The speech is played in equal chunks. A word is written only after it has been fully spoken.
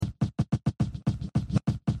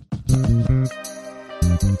Oh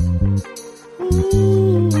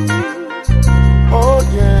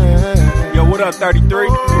yeah. Yo, what up, 33?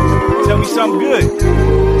 Tell me something good.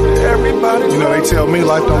 Everybody. You know, they tell me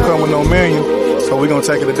life don't come with no manual, so we gonna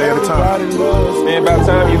take it a day at a time. Man, about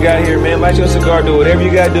time you got here, man. Light your cigar, do whatever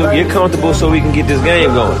you gotta do. Get comfortable so we can get this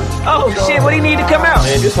game going. Oh, shit, what do you need to come out?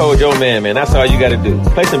 Man, just hold your man, man. That's all you gotta do.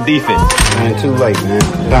 Play some defense. Man, too late, man.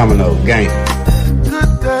 Domino, game.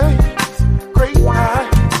 Good day, great night.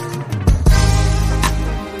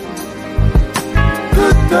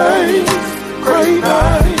 Good day, great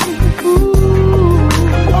night. Ooh,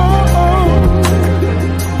 oh, oh.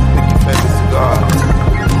 Take your favorite cigar.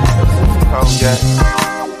 Some cognac.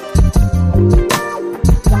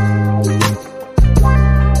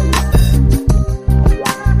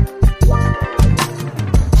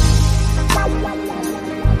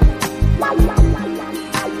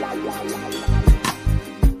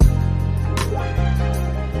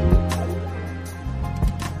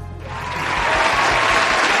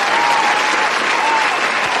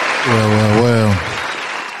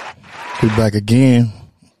 We back again.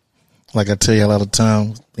 Like I tell you a lot of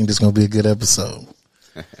times, I think this is going to be a good episode.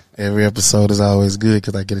 Every episode is always good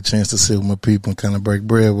because I get a chance to sit with my people and kind of break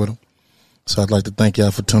bread with them. So I'd like to thank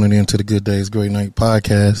y'all for tuning in to the Good Days, Great Night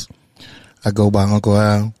podcast. I go by Uncle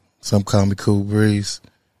Al. Some call me Cool Breeze.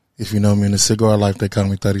 If you know me in the cigar life, they call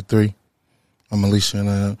me 33. I'm Alicia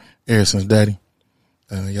and Harrison's daddy.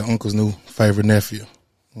 Your uncle's new favorite nephew.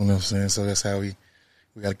 You know what I'm saying? So that's how we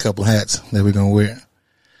got a couple hats that we're going to wear.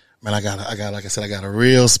 Man, I got, like I said, I got a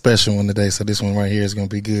real special one today. So this one right here is going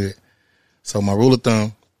to be good. So my rule of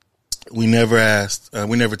thumb, we never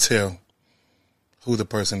tell who the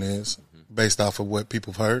person is based off of what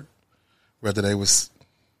people have heard. Whether they was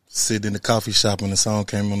sitting in the coffee shop and the song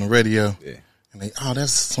came on the radio. Yeah. And they, oh,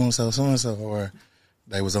 that's so-and-so. Or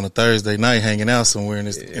they was on a Thursday night hanging out somewhere and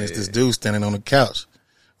it's this dude standing on a couch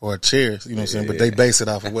or a chair, you know what I'm saying? But they base it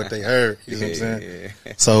off of what they heard, you know what I'm saying?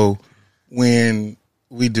 So when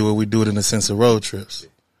we do it in the sense of road trips.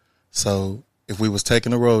 So if we was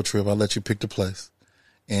taking a road trip, I'll let you pick the place.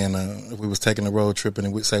 And if we was taking a road trip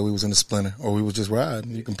and we'd say we was in the Splinter or we was just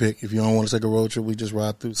riding, you can pick. If you don't want to take a road trip, we just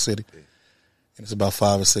ride through the city. And it's about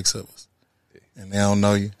 5 or 6 of us. And they don't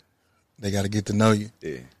know you. They got to get to know you.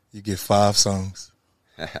 You get 5 songs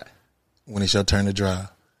when it's your turn to drive.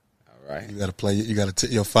 All right. You got to play. You got to.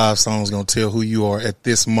 Your 5 songs gonna tell who you are at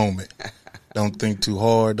this moment. Don't think too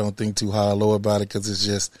hard. Don't think too high or low about it because it's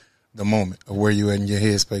just the moment of where you at in your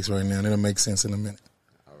headspace right now. And it'll make sense in a minute.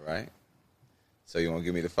 All right. So you want to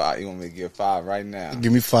give me the 5? You want me to give 5 right now?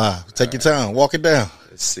 Give me 5. Take your time. Walk it down.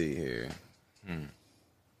 Let's see here. We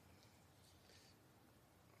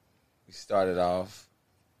started off.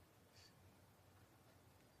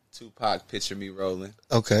 Tupac, Picture Me Rolling.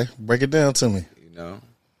 Okay. Break it down to me. You know.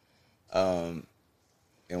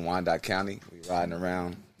 In Wyandotte County, we riding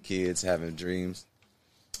around. Kids having dreams.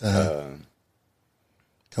 Come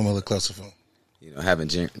a little closer for him. You know, having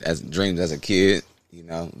dreams as a kid, you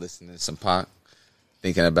know, listening to some Pac,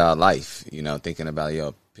 thinking about life, you know, thinking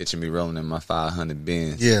about, picture me rolling in my 500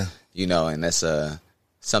 Benz. Yeah. You know, and that's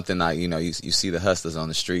something like, you know, you see the hustlers on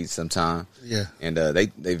the streets sometimes. Yeah. And they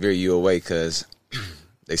veer you away because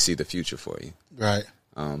they see the future for you. Right.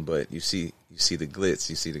 But you see the glitz,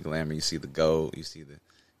 you see the glamour, you see the gold, you see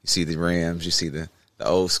the rims, you see the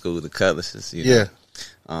old school, the cutlasses, you know?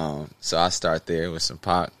 Yeah. So I start there with some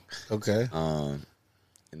Pac. Okay. And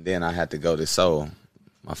then I had to go to soul.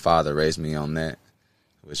 My father raised me on that,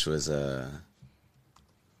 which was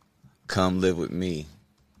Come Live With Me,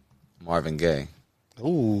 Marvin Gaye.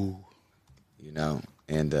 Ooh. You know,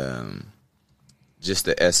 and just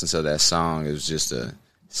the essence of that song, it was just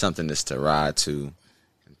something that's to ride to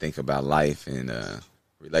and think about life and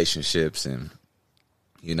relationships and,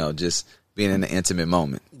 you know, just being in an intimate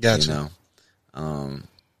moment. Gotcha. You know,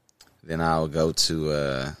 then I'll go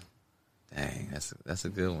to dang, that's a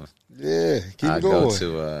good one. Yeah, keep I'll it going. go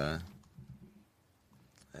to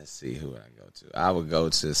let's see who I go to. I would go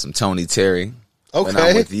to some Tony Terry. Okay. When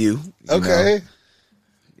I'm with you. Okay.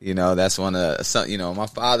 You know, that's one of you know, my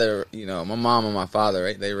father, you know, my mom and my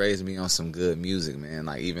father, they raised me on some good music, man.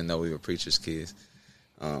 Like even though we were preachers' kids,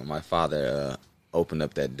 my father opened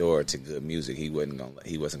up that door to good music. He wasn't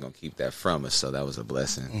gonna keep that from us, so that was a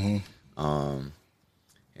blessing. Mm-hmm.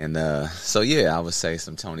 So yeah, I would say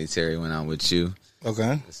some Tony Terry when I'm with you.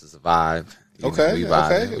 Okay. This is a vibe. Okay. We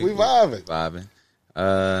vibing. Okay. We vibing.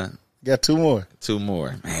 Vibing. Got 2 more. 2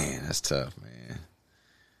 more. Man, that's tough,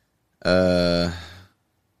 man.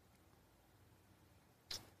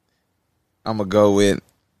 I'm gonna go with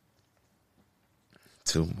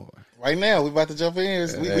 2 more. Right now, we about to jump in.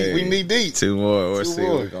 We knee deep. 2 more. We'll see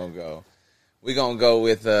more. where we're gonna go. we're gonna go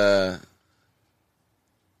with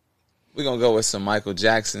some Michael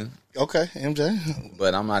Jackson. Okay, MJ.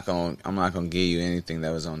 But I'm not gonna give you anything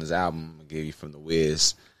that was on this album. I'm gonna give you from the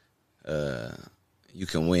Wiz. You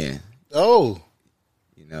Can Win. Oh,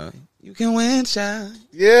 You know, you can win, child.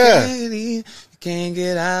 yeah, You can't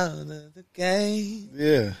get out of the game.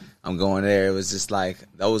 yeah. I'm going there. It was just like,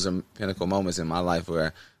 those are pinnacle moments in my life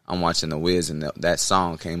where I'm watching the Wiz and that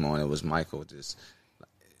song came on. It was Michael.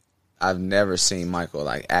 I've never seen Michael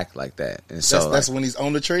like act like that. And so That's when he's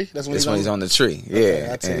on the tree. That's when he's on the tree. Okay,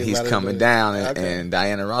 Yeah, I'll tell and you he's about it coming later. down, Okay. and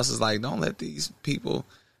Diana Ross is like, "Don't let these people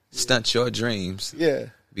stunt your dreams Yeah.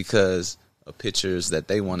 because of pictures that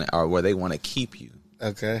they want to, or where they want to keep you.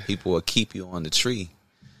 Okay. People will keep you on the tree."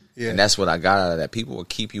 Yeah. And that's what I got out of that. People will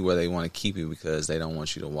keep you where they want to keep you because they don't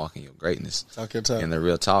want you to walk in your greatness. Talk your talk. And the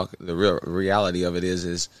real reality of it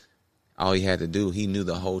is all he had to do, he knew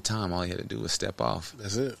the whole time, all he had to do was step off.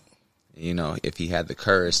 That's it. You know, if he had the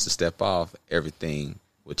courage to step off, everything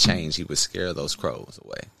would change. He would scare those crows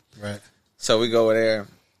away. Right. So we go there.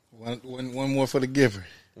 One more for the giver.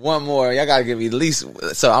 One more. Y'all got to give me at least.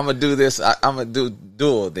 So I'm going to do this. I'm going to do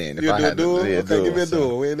dual then. You do a duel? Yeah, Okay, give me a So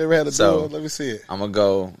duel. We ain't never had a so- duel. Let me see it. I'm going to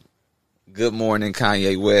go Good Morning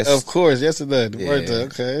Kanye West. Of course, yesterday. The Yeah. birthday.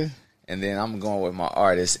 Okay. And then I'm going with my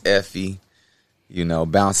artist, Effie, you know,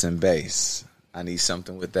 bouncing bass. I need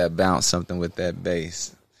something with that bounce, something with that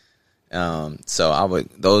bass. So I would,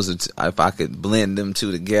 if I could blend them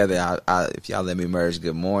two together, if y'all let me merge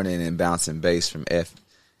Good Morning and bouncing bass from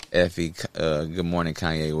Effie, Good Morning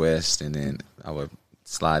Kanye West, and then I would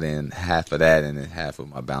slide in half of that and then half of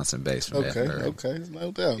my bouncing bass from Okay. F. Okay.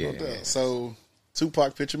 No doubt. Yeah. No doubt. So,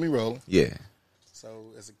 Tupac, Picture Me Rolling. Yeah, So,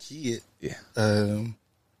 as a kid, yeah,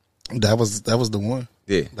 that was the one.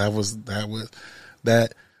 yeah.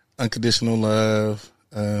 That unconditional love.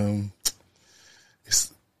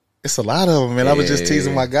 It's a lot of them, man. I was just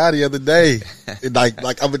teasing my guy the other day. like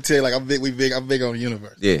I'm gonna tell you, like I'm big on the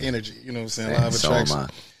universe, Yeah. energy. You know what I'm saying? Man, Law of so am attraction. I.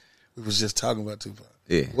 We was just talking about Tupac.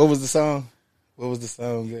 Yeah. What was the song?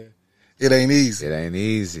 Yeah. It ain't easy. It ain't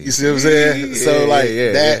easy. You see what I'm saying? Yeah, So like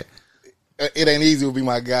yeah, that. It ain't easy would be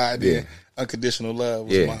my guy. Then Yeah. unconditional love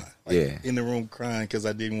was Yeah, mine. Like, yeah. in the room crying because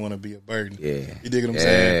I didn't want to be a burden. Yeah. You dig what I'm Yeah,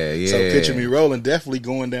 saying? So yeah. Picture Me Rolling, definitely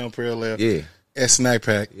going down parallel. Yeah. At Snack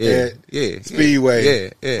Pack. Yeah, At yeah, Speedway.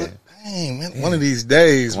 yeah. Dang, man, one of these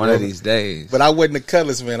days. One bro. of these days. But I wasn't the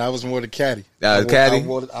cutlass man. I was more the caddy. Caddy? I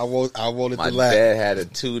wanted My the lap. dad had a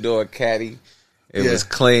 2-door caddy. It Yeah. was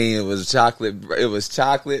clean. It was chocolate.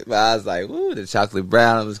 But I was like, "Ooh, the chocolate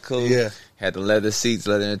brown was cool." Yeah. Had the leather seats,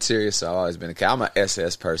 leather interior. So I've always been a caddy. I'm an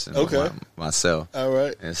SS person. Okay. Myself. All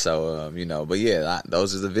right. And so, you know, but yeah,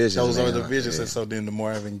 those are the visions. Those are man. the visions. Yeah. And so then the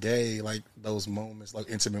Marvin Gaye, like those moments, like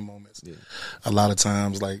intimate moments, a lot of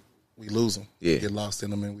times, like we lose them. Yeah. We get lost in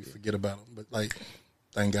them and we forget about them. But like,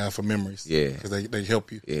 thank God for memories. Yeah. Because they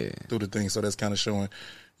help you through the things. So that's kind of showing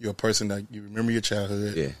you're a person that you remember your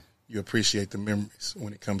childhood. Yeah. You appreciate the memories.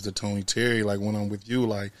 When it comes to Tony Terry, like when I'm with you,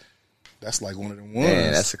 like that's like one of them ones.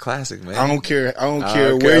 Man, that's a classic, man. I don't care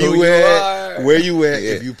care where who you you at. are. Where you at.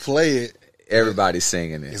 Yeah. If you play it, Everybody's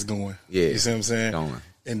singing it. it's going. Yeah. You see what I'm saying? Going.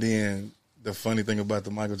 And then the funny thing about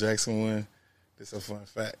the Michael Jackson one, it's a fun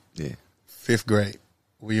fact. Yeah. 5th grade,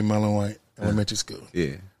 William Mellon White, elementary school.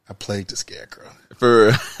 Yeah. I played the Scarecrow.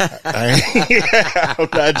 For I'm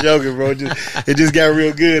not joking, bro. It just got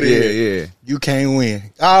real good in yeah, here. yeah. You can't win.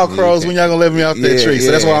 All crows, can't. when y'all gonna let me off that Yeah, tree?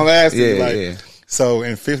 So that's yeah. why I'm asking you. Yeah, Like, yeah. So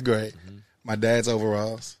in 5th grade, my dad's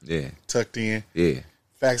overalls, Yeah. tucked in, Yeah.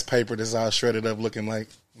 fax paper that's all shredded up, looking like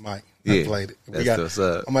Mike. I Yeah. played it. That's what's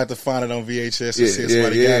up. I'm gonna have to find it on VHS Yeah, and see if yeah,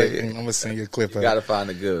 somebody yeah, got it. yeah. And I'm gonna send you a clip You of gotta it. find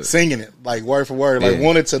the good. Singing it like word for word, like Yeah.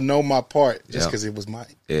 wanted to know my part just Yeah. because it was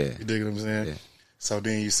Mike. Yeah. You dig what I'm saying? Yeah. So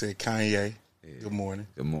then you said Kanye, Good Morning,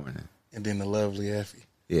 Good morning. and then the lovely Effie,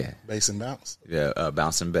 Yeah. Bass and Bounce, Yeah.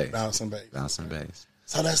 Bouncing bass. Bounce and Bass. Bouncing bass.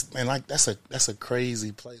 So that's a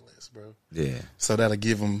crazy playlist, bro. Yeah. So that'll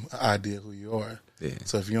give them an idea who you are. Yeah.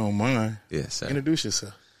 So if you don't mind, Yes, sir. introduce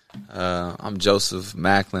yourself. I'm Joseph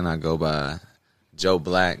Macklin. I go by Joe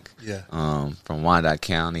Black. Yeah. From Wyandotte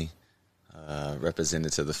County.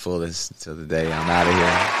 Represented to the fullest till the day I'm out of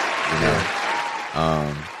here. You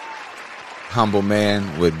know. Humble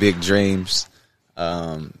man with big dreams.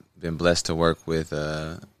 Been blessed to work with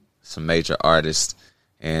some major artists,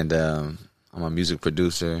 and I'm a music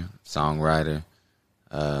producer, songwriter.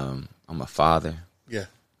 I'm a father. Yeah.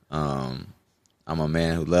 I'm a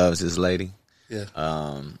man who loves his lady. Yeah.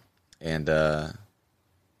 And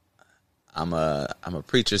I'm a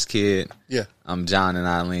preacher's kid. Yeah. I'm John and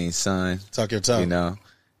Eileen's son. Talk your talk. You know,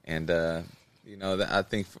 and I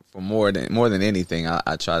think for more than anything,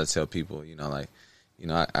 I try to tell people, you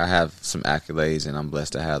know, I have some accolades, and I'm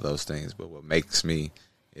blessed to have those things. But what makes me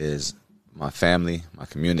is my family, my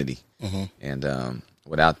community, and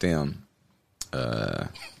without them,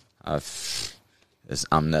 I'm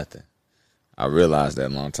nothing. I realized that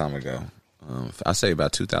a long time ago. I say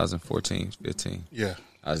about 2014, 15. Yeah.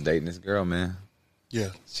 I was dating this girl, man. Yeah.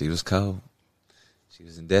 She was cold. She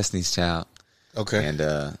was a Destiny's Child. Okay. And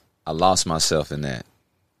I lost myself in that,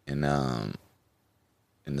 in the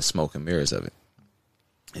smoke and mirrors of it.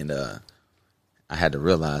 And I had to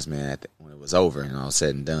realize, man, when it was over and all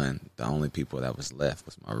said and done, the only people that was left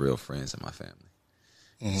was my real friends and my family.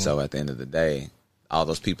 Mm-hmm. So at the end of the day, all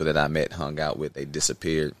those people that I met, hung out with, they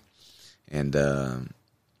disappeared. And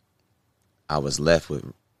I was left with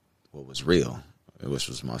what was real, which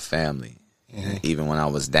was my family. Mm-hmm. And even when I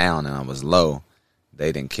was down and I was low,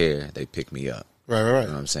 they didn't care. They picked me up. Right. You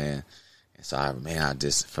know what I'm saying? And so, I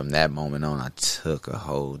just, from that moment on, I took a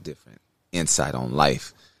whole different insight on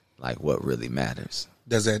life, like what really matters.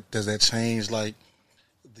 Does that change, like,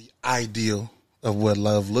 the ideal of what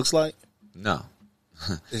love looks like? No.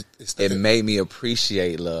 It made me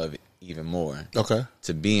appreciate love even more. Okay.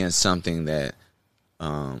 To be in something that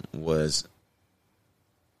was,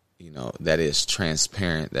 you know, that is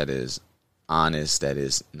transparent, that is honest, that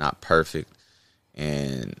is not perfect,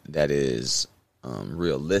 and that is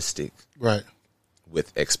realistic, right,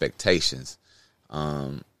 with expectations,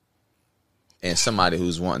 and somebody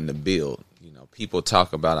who's wanting to build. You know, people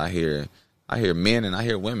talk about, I hear men and I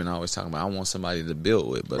hear women always talking about, I want somebody to build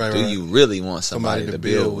with, but do you really want somebody to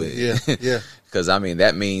build with? Yeah. Because I mean,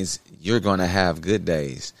 that means you're gonna have good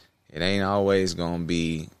days. It ain't always gonna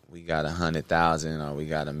be, we got 100,000 or we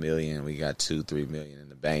got 1 million, we got 2-3 million in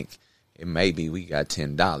the bank. It may be we got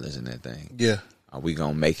 $10 in that thing. Yeah. Are we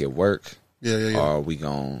gonna make it work? Yeah. Or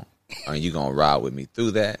are you gonna ride with me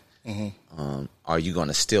through that? Mm-hmm. Are you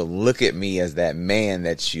gonna still look at me as that man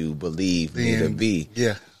that you believe me to be?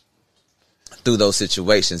 Yeah. Through those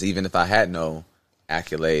situations, even if I had no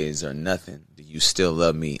accolades or nothing, do you still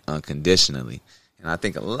love me unconditionally? And I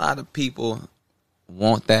think a lot of people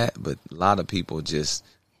want that, but a lot of people just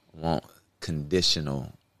want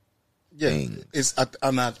conditional things.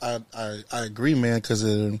 I agree, man, because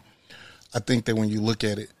I think that when you look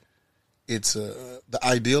at it, it's the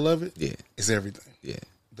ideal of it. Yeah, is everything. Yeah,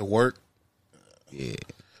 the work. Yeah,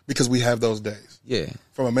 because we have those days. Yeah,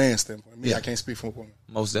 from a man's standpoint, me, I can't speak for a woman.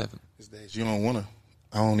 Most definitely, these days you don't want to.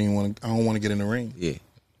 I don't want to get in the ring. Yeah,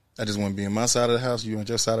 I just want to be in my side of the house. You on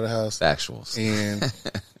your side of the house. Factuals. And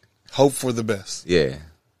hope for the best. Yeah.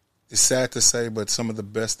 It's sad to say, but some of the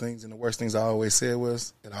best things and the worst things I always said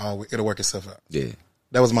was, it'll work itself out. Yeah.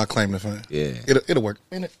 That was my claim to fame. Yeah. It'll work.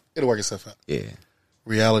 It'll work itself out. Yeah.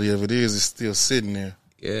 Reality of it is, it's still sitting there.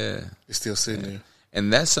 Yeah. It's still sitting there.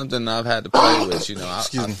 And that's something I've had to play with. You know, I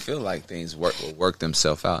feel like things will work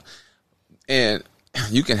themselves out. And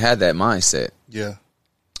you can have that mindset. Yeah.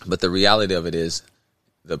 But the reality of it is,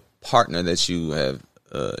 the partner that you have,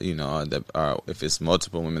 or if it's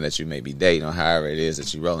multiple women that you may be dating or however it is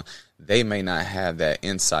that you're rolling, they may not have that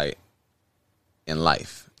insight in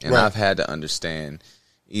life. And right. I've had to understand,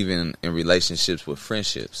 even in relationships with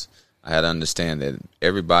friendships, I had to understand that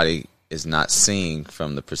everybody is not seeing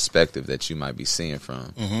from the perspective that you might be seeing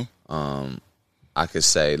from. Mm-hmm. I could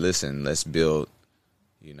say, listen, let's build,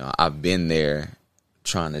 I've been there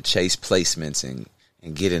trying to chase placements and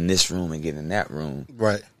get in this room and get in that room.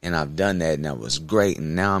 Right. And I've done that, and that was great.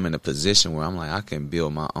 And now I'm in a position where I'm like, I can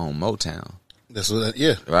build my own Motown. That's what,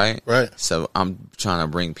 yeah. Right? Right. So I'm trying to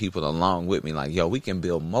bring people along with me. Like, yo, we can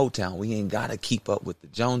build Motown. We ain't got to keep up with the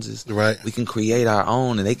Joneses. Right. We can create our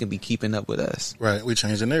own, and they can be keeping up with us. Right. We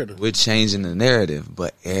change the narrative. We're changing the narrative,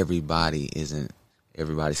 but everybody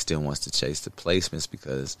still wants to chase the placements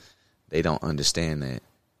because they don't understand that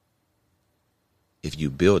if you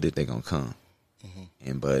build it, they're going to come.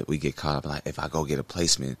 Mm-hmm. But we get caught up like, if I go get a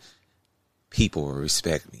placement, people will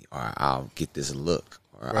respect me, or I'll get this look,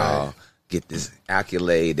 or right. I'll get this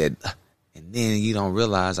accolade and then you don't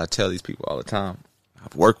realize, I tell these people all the time,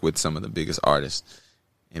 I've worked with some of the biggest artists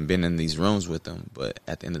and been in these rooms with them, but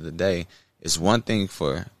at the end of the day, it's one thing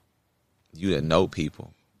for you to know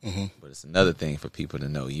people, mm-hmm. but it's another thing for people to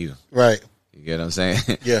know you. Right. You get what I'm saying?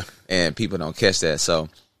 Yeah. And people don't catch that. So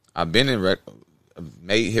I've been in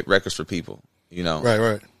hit records for people,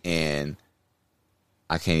 Right. And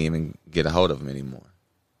I can't even get a hold of them anymore.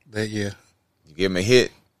 Yeah. You give them a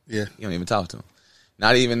hit, yeah, you don't even talk to them.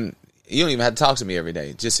 You don't even have to talk to me every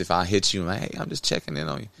day. Just if I hit you, I'm like, hey, I'm just checking in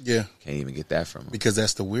on you. Yeah. Can't even get that from them. Because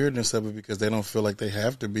that's the weirdness of it, because they don't feel like they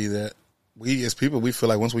have to be that. We, as people, we feel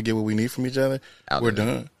like once we get what we need from each other, we're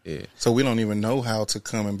done. Yeah. So we don't even know how to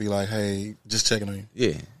come and be like, hey, just checking on you.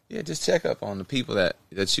 Yeah. just check up on the people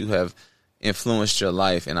that you have influenced your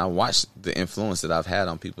life. And I watched the influence that I've had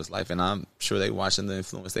on people's life, and I'm sure they watching the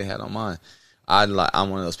influence they had on mine. I'm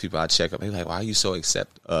one of those people I check up. They're like, why are you so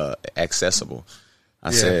accessible?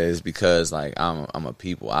 I said, it's because like I'm a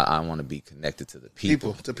people. I want to be connected to the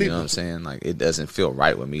people. You know what I'm saying? Like, it doesn't feel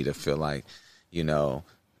right with me to feel like, you know,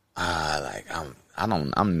 like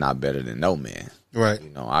I'm not better than no man. Right. You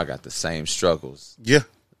know, I got the same struggles. Yeah.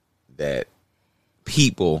 That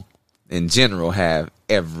people in general have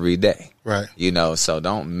every day. Right. You know, so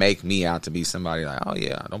don't make me out to be somebody like, oh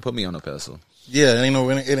yeah, don't put me on a pedestal. Yeah, it ain't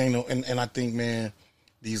no, and I think, man,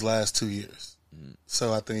 these last 2 years.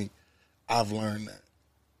 So I think I've learned that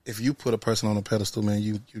if you put a person on a pedestal, man,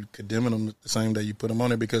 you condemning them the same day you put them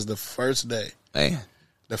on it, because the first day they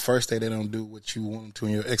don't do what you want them to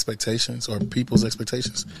in your expectations or people's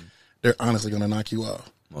expectations, they're honestly going to knock you off.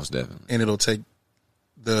 Most definitely. And it'll take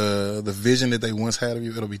the vision that they once had of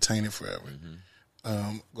you, it'll be tainted forever.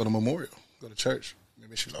 Go to Memorial, go to church.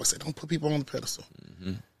 Maybe she always say, don't put people on the pedestal.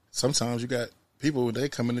 Sometimes you got people, they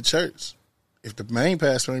come into church. If the main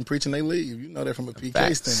pastor ain't preaching, they leave. You know that from a PK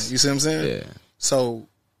stand. You see what I'm saying? Yeah. So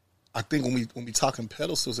I think when we talking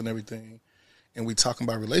pedestals and everything, and we talking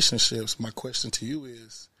about relationships, my question to you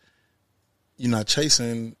is, you're not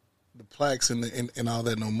chasing the plaques and all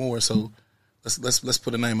that no more. So let's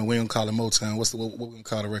put a name, and we don't call it Motown. What we gonna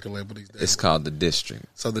call the record label these days? It's called The District.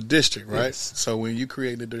 So The District, right? Yes. So when you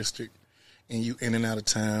create The District and you in and out of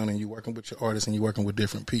town and you working with your artists and you working with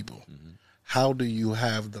different people, how do you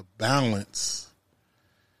have the balance?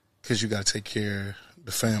 Because you got to take care of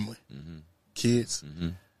the family, kids,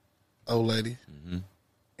 old lady,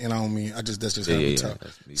 and I don't mean that's just how we talk.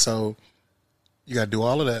 So you got to do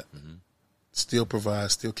all of that, still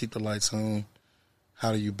provide, still keep the lights on.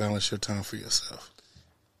 How do you balance your time for yourself?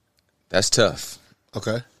 That's tough.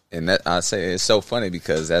 Okay. And that, I say it's so funny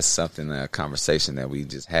because that's something, a conversation that we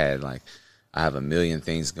just had. Like, I have a million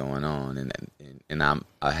things going on, and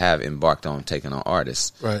I have embarked on taking on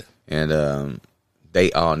artists, right? And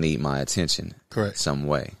they all need my attention, correct, some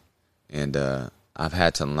way. And I've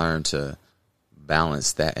had to learn to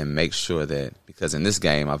balance that and make sure that, because in this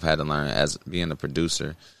game I've had to learn, as being a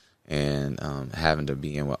producer and having to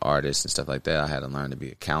be in with artists and stuff like that, I had to learn to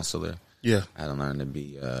be a counselor. Yeah, I had to learn to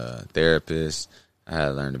be a therapist. I had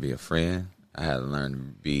to learn to be a friend. I had to learn to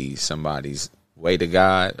be somebody's way to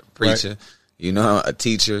God, a preacher, right, you know, a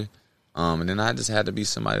teacher. And then I just had to be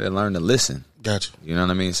somebody that learned to listen. Gotcha. You know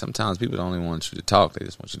what I mean? Sometimes people don't even want you to talk. They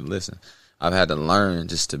just want you to listen. I've had to learn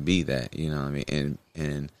just to be that, you know what I mean?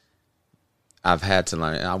 And I've had to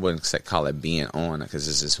learn, and I wouldn't call it being on, because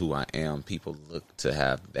this is who I am. People look to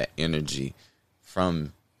have that energy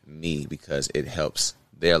from me because it helps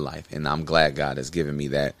their life. And I'm glad God has given me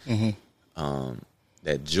that,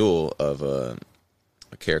 that jewel of a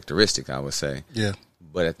characteristic, I would say. Yeah.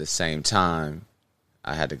 But at the same time,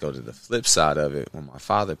 I had to go to the flip side of it. When my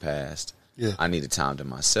father passed, I needed time to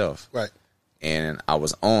myself. Right. And I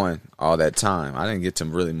was on all that time. I didn't get to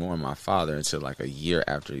really mourn my father until like a year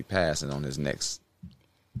after he passed, and that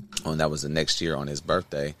was the next year on his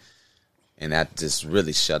birthday. And that just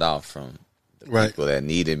really shut off from the people that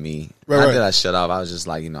needed me. Not that I shut off. I was just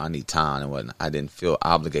like, you know, I need time and whatnot. I didn't feel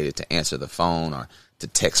obligated to answer the phone or to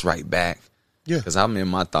text right back. Yeah. Because I'm in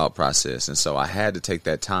my thought process. And so I had to take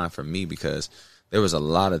that time for me, because there was a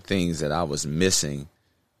lot of things that I was missing,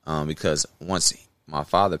 because once my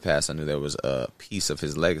father passed, I knew there was a piece of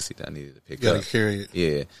his legacy that I needed to pick up. You gotta carry it.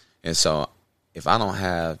 Yeah. And so if I don't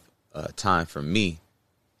have time for me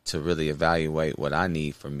to really evaluate what I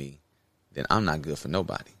need for me, then I'm not good for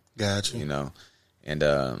nobody. Gotcha. You know? And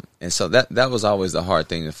so that was always the hard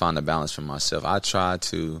thing, to find a balance for myself. I tried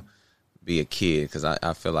to be a kid, because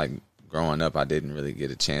I feel like growing up I didn't really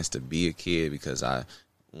get a chance to be a kid, because I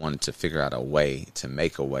wanted to figure out a way to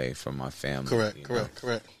make a way for my family.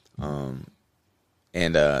 Correct.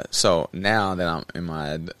 And so now that I'm in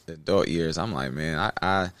my adult years, I'm like, man,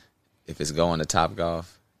 I if it's going to Topgolf,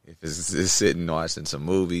 if it's sitting watching some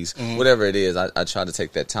movies, whatever it is, I try to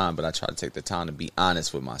take that time, but I try to take the time to be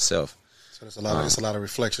honest with myself. So it's a lot of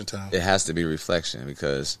reflection time. It has to be reflection,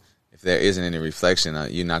 because if there isn't any reflection,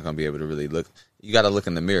 you're not going to be able to really look. You got to look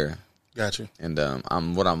in the mirror. Gotcha. And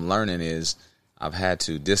what I'm learning is I've had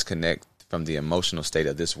to disconnect from the emotional state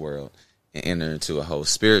of this world and enter into a whole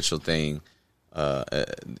spiritual thing.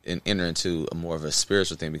 And enter into a more of a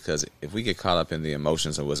spiritual thing, because if we get caught up in the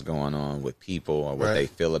emotions of what's going on with people or what they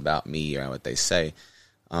feel about me or what they say,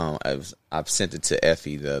 I've sent it to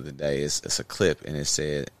Effie the other day. It's a clip, and it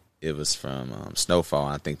said it was from Snowfall.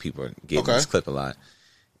 I think people are getting this clip a lot.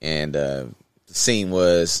 And the scene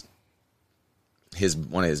was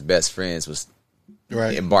one of his best friends was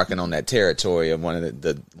Right. embarking on that territory of one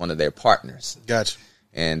of their partners. Gotcha.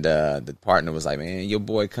 And the partner was like, man, your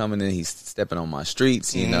boy coming in, he's stepping on my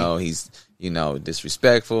streets, you know, he's,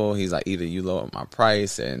 disrespectful. He's like, either you lower my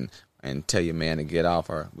price and tell your man to get off,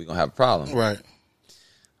 or we're going to have a problem. Right.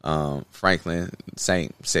 Franklin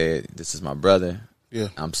Saint said, this is my brother. Yeah.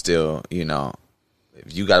 I'm still,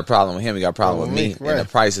 if you got a problem with him, you got a problem with me. Right. And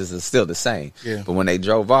the prices are still the same. Yeah. But when they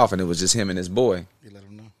drove off and it was just him and his boy, You let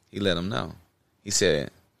him know. he let him know. He said,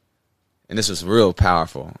 and this was real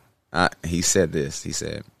powerful. He said this. He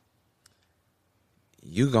said,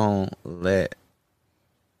 you gonna let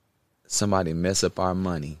somebody mess up our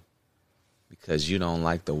money because you don't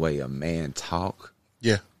like the way a man talk?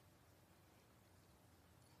 Yeah.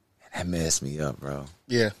 That messed me up, bro.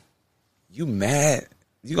 Yeah. You mad?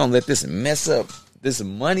 You gonna let this mess up this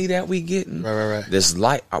money that we getting? Right. This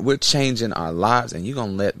life, we're changing our lives, and you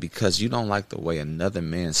gonna let, because you don't like the way another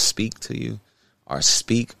man speak to you, or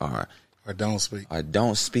speak, or don't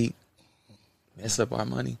speak. mess up our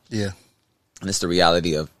money? Yeah. And it's the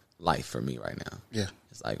reality of life for me right now. Yeah.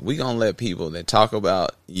 It's like, we gonna let people that talk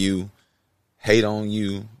about you, hate on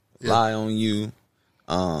you, lie on you,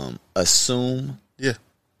 assume Yeah.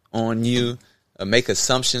 on you, make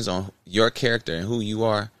assumptions on your character and who you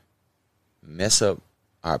are, mess up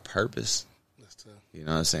our purpose. That's tough. You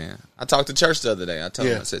know what I'm saying? I talked to church the other day. I told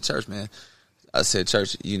him, Yeah. I said, church, man. I said,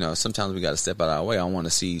 church, sometimes we got to step out of our way. I want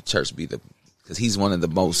to see church be because he's one of the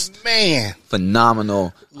most Man.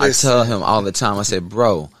 phenomenal. Listen. I tell him all the time, I said,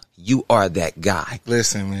 bro, you are that guy.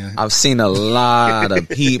 Listen, man. I've seen a lot of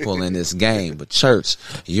people in this game, but church,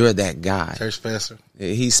 you're that guy. Church special.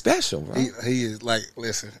 He's special, bro. He is like,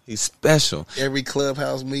 listen, He's special. every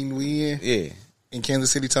clubhouse meeting we Yeah. in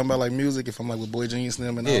Kansas City talking about like music, if I'm like with Boy Genius and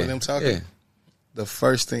them and all of them talking, Yeah. the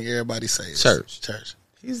first thing everybody says Church. Church.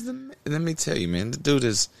 Let me tell you, man, the dude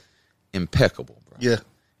is impeccable, bro. Yeah.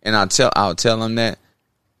 And I'll tell him that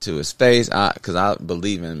to his face, because I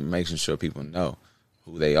believe in making sure people know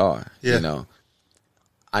who they are. Yeah.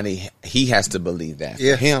 He has to believe that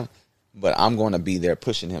Yeah. for him, but I'm going to be there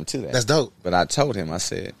pushing him to that. That's dope. But I told him, I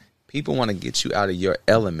said, people want to get you out of your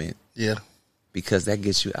element Yeah. because that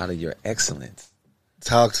gets you out of your excellence.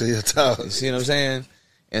 Talk to you. Talk. You see what I'm saying?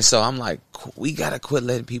 And so I'm like, we got to quit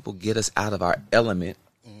letting people get us out of our element.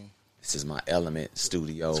 This is my element,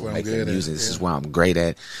 studio, where I'm making good at. music. This is Yeah. where I'm great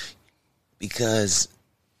at. Because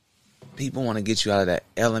people want to get you out of that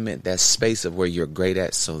element, that space of where you're great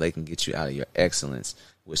at, so they can get you out of your excellence,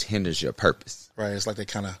 which hinders your purpose. Right. It's like they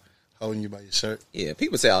kind of holding you by your shirt. Yeah,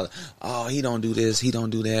 people say, oh, he don't do this, he don't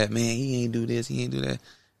do that. Man, he ain't do this, he ain't do that.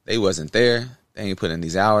 They wasn't there. They ain't put in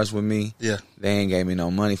these hours with me. Yeah. They ain't gave me no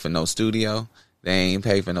money for no studio. They ain't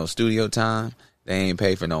paid for no studio time. They ain't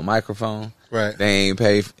paid for no microphone. Right. They ain't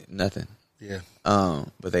paid for nothing. Yeah.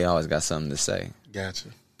 But they always got something to say. Gotcha.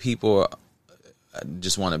 People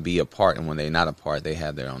just want to be a part, and when they're not a part, they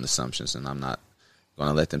have their own assumptions, and I'm not going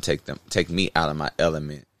to let them take me out of my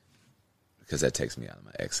element, because that takes me out of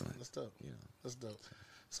my excellence. That's dope. You know? That's dope.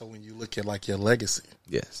 So when you look at like your legacy,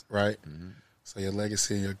 Yes. right? So your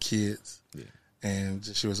legacy and your kids, Yeah. and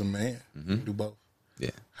just you as a man, you do both. Yeah.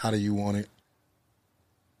 How do you want it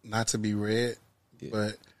not to be read,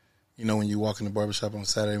 but when you walk in the barbershop on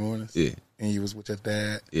Saturday mornings, Yeah. and you was with your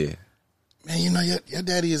dad, Yeah. man, your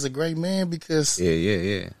daddy is a great man because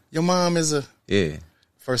Yeah. your mom is Yeah.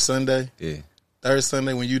 first Sunday, Yeah. third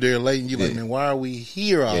Sunday when you there late, and you like, Yeah. man, why are we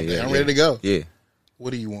here all day? Yeah. I'm ready to go. Yeah.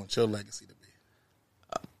 What do you want your legacy to be?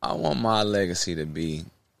 I want my legacy to be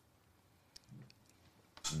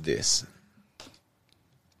this.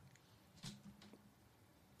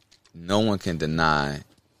 No one can deny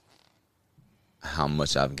how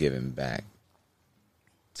much I've given back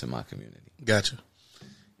to my community. Gotcha.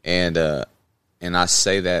 And I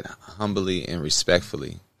say that humbly and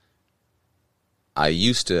respectfully. I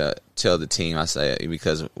used to tell the team, I say,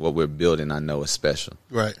 because what we're building I know is special.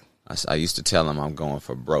 Right. I used to tell them I'm going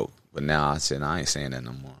for broke, but now I said I ain't saying that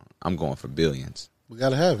no more. I'm going for billions. We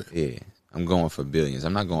gotta have it. Yeah, I'm going for billions.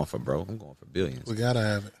 I'm not going for broke. I'm going for billions. We gotta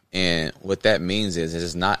have it. And what that means is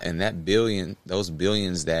it's not, and that billion, those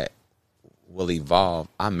billions that will evolve,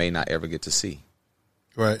 I may not ever get to see.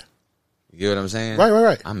 Right. You get what I'm saying?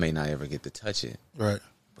 Right. I may not ever get to touch it, Right.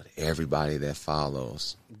 but everybody that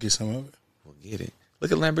follows Get some of it. will get it.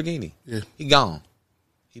 Look at Lamborghini. Yeah. He gone.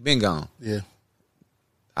 He been gone. Yeah.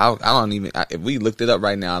 I don't even. If we looked it up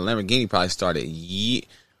right now, Lamborghini probably started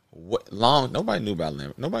long. Nobody knew about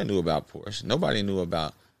Lamborghini. Nobody knew about Porsche. Nobody knew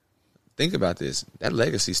about. Think about this. That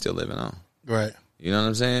legacy's still living on. Right. You know what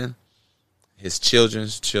I'm saying? His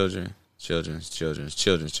children's children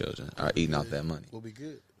are eating off that money. We'll be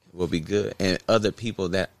good. Will be good, and other people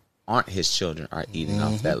that aren't his children are eating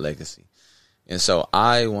off that legacy. And so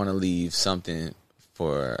I want to leave something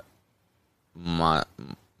for my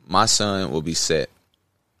son will be set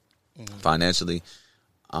financially.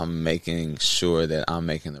 I'm making sure that I'm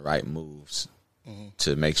making the right moves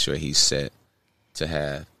to make sure he's set to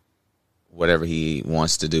have whatever he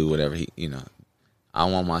wants to do, whatever he, I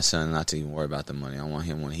want my son not to even worry about the money. I want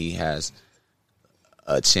him, when he has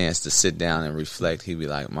a chance to sit down and reflect, he'd be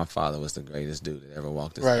like, my father was the greatest dude that ever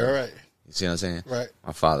walked this earth. Right. You see what I'm saying? Right.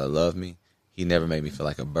 My father loved me. He never made me feel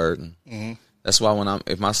like a burden. That's why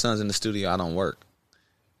if my son's in the studio, I don't work.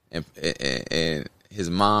 And his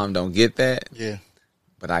mom don't get that. Yeah.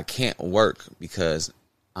 But I can't work because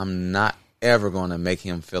I'm not ever going to make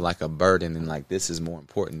him feel like a burden and like this is more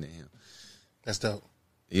important than him. That's dope.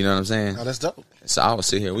 You know what I'm saying? Oh, that's dope. So I would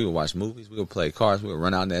sit here, we would watch movies, we would play cards, we would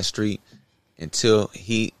run out that street until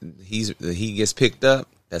he gets picked up.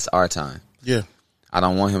 That's our time. Yeah. I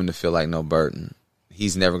don't want him to feel like no burden.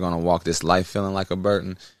 He's never going to walk this life feeling like a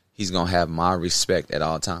burden. He's going to have my respect at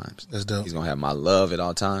all times. That's dope. He's going to have my love at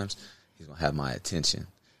all times. He's going to have my attention.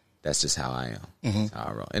 That's just how I am. That's how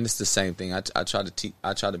I roll. And it's the same thing. I try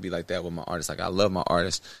to be like that with my artists. Like, I love my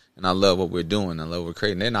artists, and I love what we're doing. I love what we're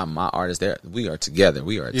creating. They're not my artists. We are together.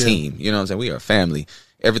 We are a team. You know what I'm saying? We are a family.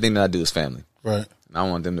 Everything that I do is family. Right. And I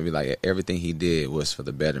want them to be like, everything he did was for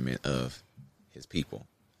the betterment of his people.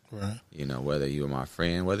 Right. Whether you were my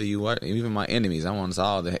friend, whether you were even my enemies, I want us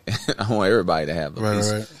all to. I want everybody to have a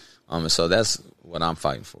piece. Right. So that's what I'm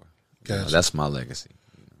fighting for. Gotcha. That's my legacy.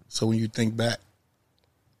 So when you think back,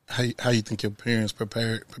 how you think your parents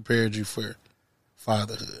prepared you for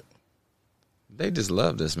fatherhood? They just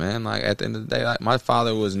loved us, man. Like, at the end of the day, like, my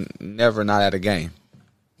father was never not at a game.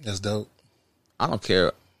 That's dope. I don't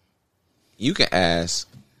care. You can ask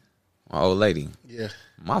my old lady. Yeah.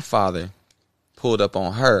 My father pulled up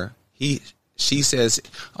on her. She says,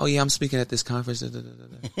 "Oh yeah, I'm speaking at this conference."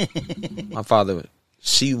 My father,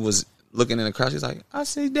 she was looking in the crowd. She's like, "I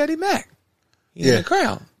see Daddy Mac. He's in the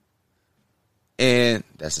crowd." And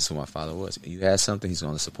that's just who my father was. You had something, he's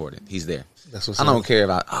going to support it. He's there. That's what's I don't care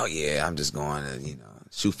about, oh yeah, I'm just going to,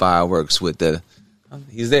 shoot fireworks with the.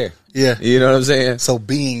 He's there. Yeah. You know what I'm saying? So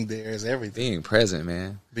being there is everything. Being present,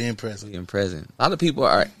 man. Being present. Being present. A lot of people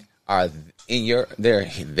are they're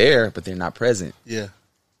there, but they're not present. Yeah.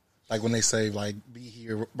 Like when they say, like, be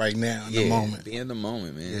here right now in the moment. Be in the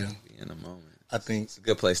moment, man. Yeah. Be in the moment. I think It's a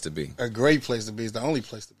good place to be. a great place to be is the only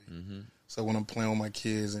place to be. So when I'm playing with my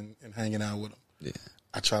kids and hanging out with them,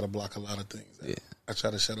 I try to block a lot of things out. I try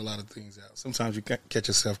to shut a lot of things out. Sometimes you catch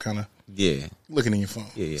yourself kind of looking in your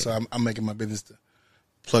phone. So I'm making my business to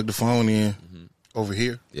plug the phone in over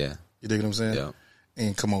here. Yeah. You dig what I'm saying? Yeah.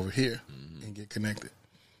 And come over here and get connected.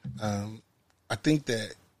 I think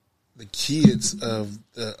that the kids of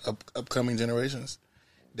the upcoming generations,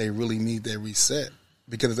 they really need that reset.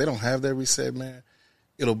 Because if they don't have that reset, man,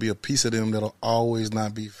 it'll be a piece of them that'll always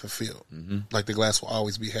not be fulfilled. Like the glass will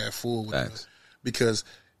always be half full with them. Because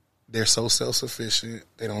they're so self-sufficient,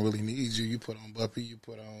 they don't really need you. You put on Buppy, you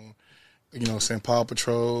put on, St. Paw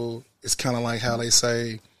Patrol. It's kind of like how they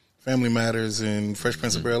say Family Matters and Fresh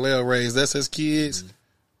Prince of Bel-Air raised us as kids.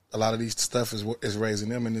 A lot of these stuff is raising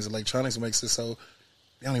them, and this electronics makes it so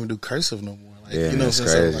they don't even do cursive no more. Like, you know what I'm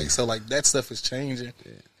saying? So that stuff is changing.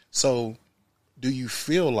 Yeah. So do you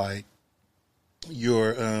feel like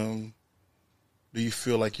you're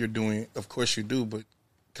doing, of course you do, but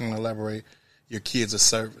kind of elaborate, your kids a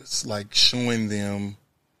service, like showing them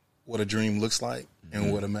what a dream looks like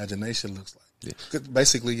and what imagination looks like. Because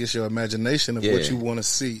basically it's your imagination of what you want to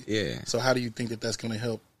see. So how do you think that that's going to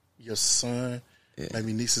help your son,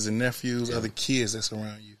 maybe nieces and nephews, other kids that's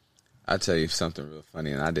around you? I'll tell you something real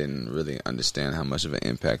funny, and I didn't really understand how much of an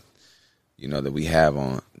impact, that we have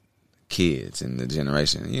on kids and the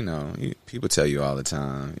generation. People tell you all the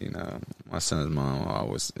time, my son's mom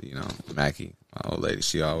always, Mackie, my old lady,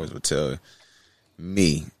 she always would tell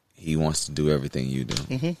me he wants to do everything you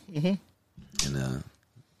do. And,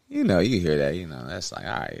 you hear that, that's like,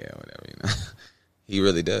 all right, yeah, whatever, He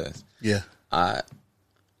really does. Yeah. I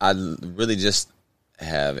really just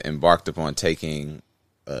have embarked upon taking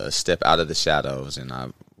a step out of the shadows, and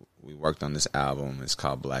we worked on this album. It's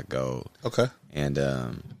called Black Gold. Okay. And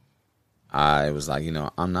I was like,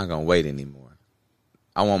 I'm not going to wait anymore.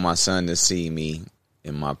 I want my son to see me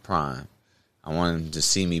in my prime. I want him to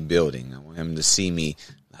see me building. I want him to see me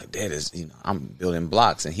like, Dad is, I'm building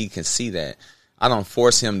blocks, and he can see that. I don't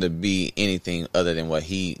force him to be anything other than what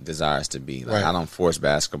he desires to be. Like, I don't force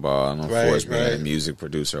basketball. I don't force being a music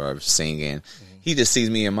producer or singing. He just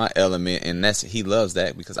sees me in my element, and he loves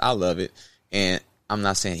that because I love it. And I'm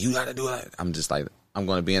not saying you got to do it. I'm just like, I'm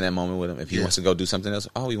going to be in that moment with him. If he wants to go do something else,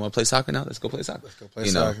 oh, you want to play soccer now? Let's go play soccer. Let's go play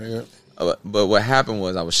soccer. Yeah. But what happened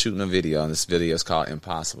was I was shooting a video, and this video is called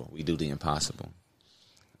Impossible. We do the impossible.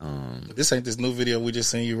 This ain't this new video we just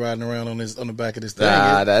seen you riding around on the back of this thing.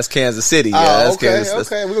 Nah, that's Kansas City. Yeah, Oh, that's okay,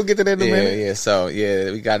 Kansas. okay. We're gonna get to that in a minute. Yeah. So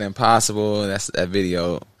we got Impossible. That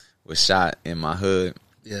video was shot in my hood.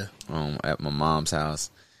 Yeah. At my mom's house.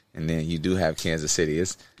 And then you do have Kansas City.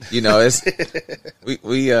 It's it's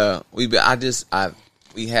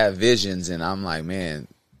we have visions, and I'm like, man,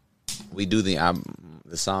 we do the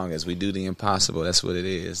song is we do the impossible. That's what it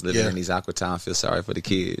is. Living in these Aquatown, feel sorry for the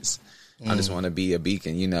kids. I just want to be a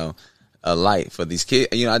beacon, a light for these kids.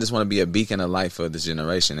 I just want to be a beacon of light for this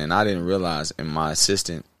generation. And I didn't realize, and my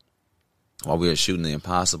assistant, while we were shooting the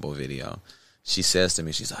Impossible video, she says to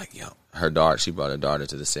me, she's like, yo, she brought her daughter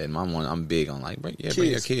to the set. Mom, I'm big on like, bring your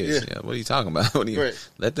kids. Yeah. What are you talking about?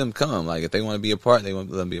 Let them come. Like, if they want to be a part, they want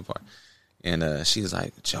to let them be a part. And she was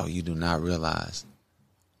like, Joe, you do not realize.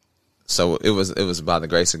 So it was by the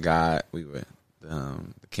grace of God. We were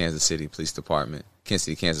the Kansas City Police Department,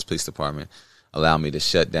 Kansas Police Department allowed me to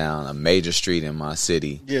shut down a major street in my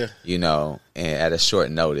city. Yeah. And at a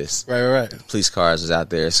short notice. Right. Police cars was out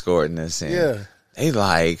there escorting us, and they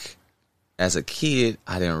like, as a kid,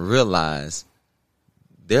 I didn't realize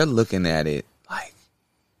they're looking at it like,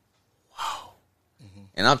 wow. Mm-hmm.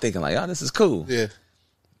 And I'm thinking like, oh, this is cool. Yeah.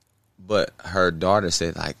 But her daughter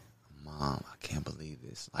said like, Mom, I can't believe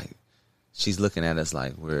this. Like, she's looking at us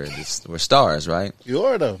like we're stars, right? You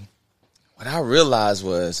are though. What I realized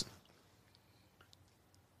was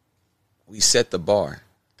we set the bar.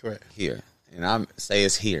 Correct. Here. And I say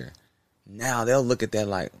it's here. Now they'll look at that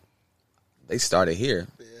like they started here.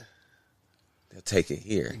 Yeah. They'll take it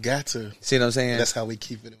here. You got to. See what I'm saying? That's how we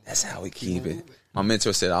keep it. That's how we keep it. My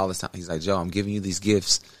mentor said all the time, he's like, Joe, I'm giving you these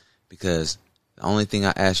gifts because the only thing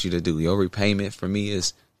I ask you to do, your repayment for me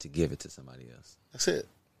is to give it to somebody else. That's it.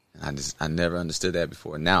 And I never understood that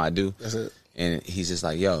before. Now I do. That's it. And he's just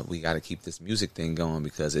like, yo, we got to keep this music thing going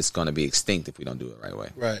because it's going to be extinct if we don't do it the right way.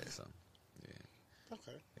 Right. So, yeah.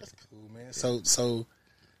 Okay. That's cool, man. So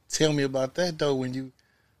tell me about that, though, when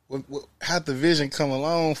how'd the vision come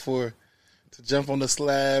along to jump on the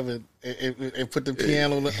slab and put the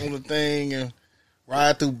piano on the thing and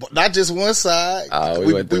ride through, not just one side.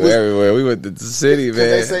 We went through everywhere. We went to the city,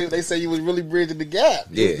 man. They say you was really bridging the gap.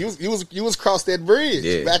 Yeah. You was cross that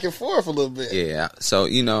bridge back and forth a little bit. Yeah. So,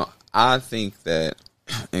 I think that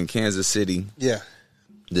in Kansas City,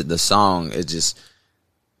 the song, it just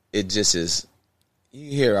is,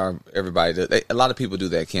 you hear everybody, a lot of people do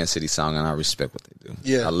that Kansas City song, and I respect what they do.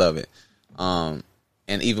 Yeah. I love it. And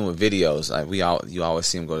even with videos, like you always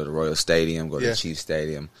see them go to the Royal Stadium, go to the Chiefs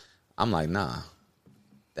Stadium. I'm like, nah.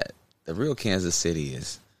 The real Kansas City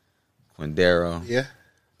is Quindaro,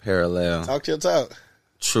 Parallel, Talk your talk,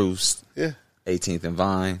 Truce, 18th and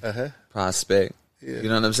Vine, Prospect. Yeah. You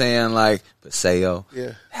know what I'm saying? Like Paseo.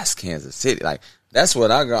 Yeah, that's Kansas City. Like that's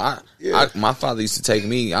what I go. My father used to take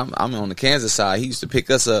me. I'm on the Kansas side. He used to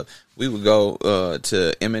pick us up. We would go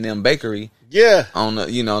to M&M Bakery. Yeah, on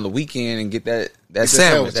the weekend and get that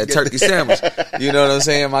sandwich, that turkey sandwich. You know what I'm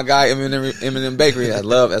saying? My guy M&M Bakery.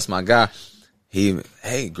 That's my guy. He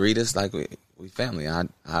greet us like we family. I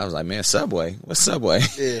was like, man, Subway. What's Subway?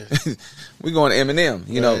 Yeah, we going to M&M.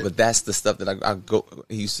 But that's the stuff that I go.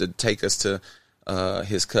 He used to take us to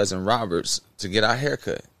his cousin Robert's to get our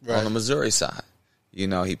haircut on the Missouri side.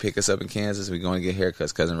 He pick us up in Kansas. We going to get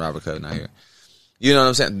haircuts. Cousin Robert cutting our hair. You know what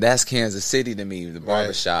I'm saying? That's Kansas City to me. The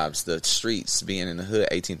barbershops, the streets, being in the hood,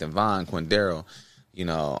 18th and Vine, Quindaro,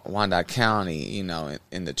 Wyandotte County, in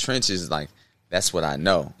the trenches, like, that's what I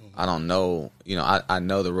know. I don't know, I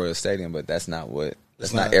know the Royal Stadium, but that's not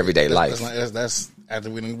everyday life. That's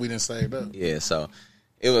after we didn't save up. Yeah, so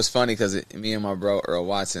it was funny because me and my bro Earl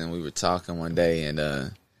Watson, we were talking one day, and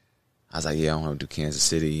I was like, yeah, I want to do Kansas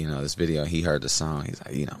City, this video. He heard the song. He's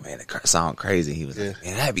like, man, the song crazy. He was like,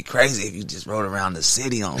 man, that'd be crazy if you just rode around the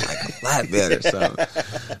city on like a flatbed or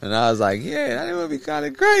something. And I was like, yeah, that would be kind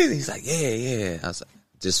of crazy. He's like, yeah. I was like,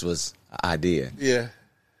 just was an idea. Yeah.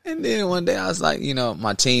 And then one day I was like,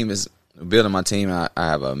 my team is building my team. I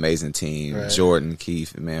have an amazing team. Right. Jordan,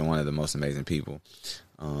 Keith, man, one of the most amazing people.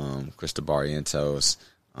 Krista Barrientos.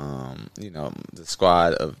 The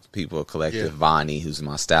squad of people, collective, Vonnie, who's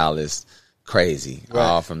my stylist, crazy,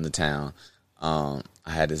 all from the town. I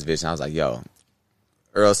had this vision. I was like, yo,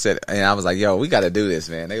 Earl said, and I was like, yo, we got to do this,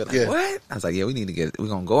 man. They were like, what? I was like, yeah, we're going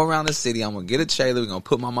to go around the city. I'm going to get a trailer. We're going to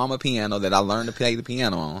put my mama piano that I learned to play the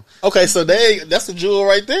piano on. Okay, so that's the jewel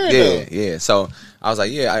right there, Yeah. So I was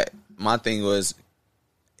like, my thing was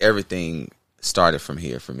everything started from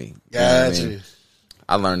here for me. Gotcha.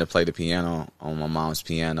 I learned to play the piano on my mom's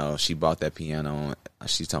piano. She bought that piano.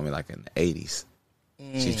 She told me like in the 80s.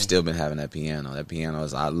 She's still been having that piano. That piano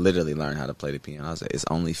is, I literally learned how to play the piano. I was like, it's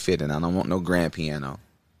only fitting. I don't want no grand piano.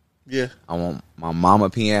 Yeah. I want my mama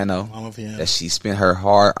piano, that she spent her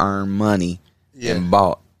hard-earned money and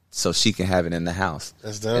bought so she can have it in the house.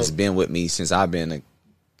 That's dope. It's been with me since I've been a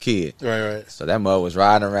kid. Right. So that mother was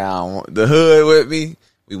riding around the hood with me.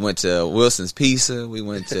 We went to Wilson's Pizza. We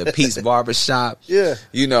went to Pete's Barbershop. Yeah.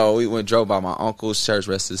 You know, we drove by my uncle's church.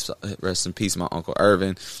 Rest in peace, my Uncle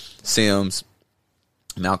Irvin Sims.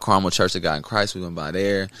 Mount Carmel Church of God in Christ. We went by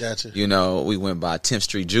there. Gotcha. You know, we went by 10th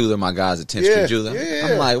Street Jeweler. My guys at 10th Street Jeweler. Yeah.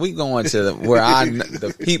 I'm like, we going to where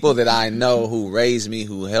the people that I know who raised me,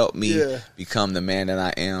 who helped me become the man that I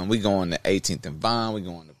am. We going to 18th and Vine. We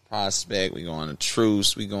going to Prospect. We going to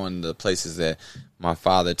Truce. We going to the places that my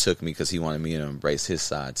father took me because he wanted me to embrace his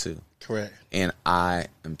side too. Correct. And I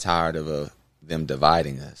am tired of them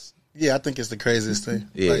dividing us. Yeah, I think it's the craziest thing.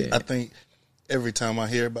 Yeah. Like, I think every time I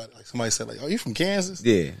hear about it, like somebody said, like, "Oh, you from Kansas?"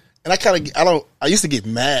 Yeah. And I used to get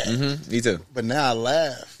mad. Mm-hmm. Me too. But now I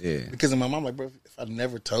laugh. Yeah. Because in my mom, like, bro, if I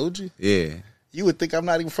never told you, Yeah. you would think I'm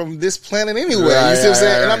not even from this planet anyway. Right, you see what I'm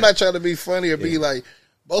saying? right. And I'm not trying to be funny or be like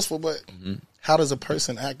boastful, but how does a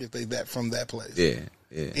person act if they that from that place? Yeah.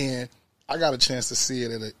 And I got a chance to see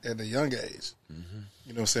it at a young age.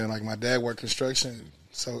 You know what I'm saying? Like, my dad worked construction,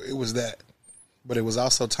 so it was that. But it was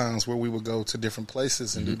also times where we would go to different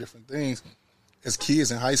places and do different things as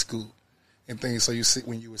kids in high school and things. So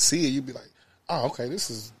when you would see it, you'd be like, oh, okay, this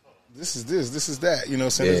is that. You know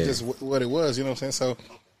what I'm saying? It's just what it was. You know what I'm saying? So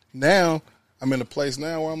now I'm in a place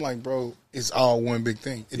now where I'm like, bro, it's all one big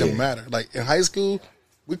thing. It don't matter. Like, in high school,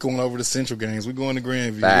 we going over to Central games. We going to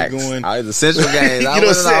Grandview. Facts. We going The Central games.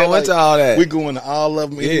 I went to all that. We going to all of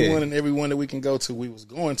them. Anyone and everyone that we can go to, we was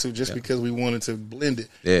going to just because we wanted to blend it.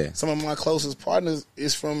 Yeah. Some of my closest partners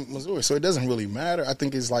is from Missouri, so it doesn't really matter. I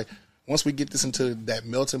think it's like, once we get this into that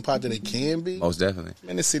melting pot that it can be, Most definitely.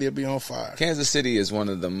 man, this city will be on fire. Kansas City is one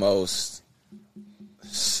of the most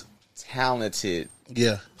talented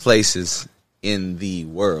places in the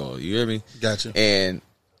world. You hear me? Gotcha. And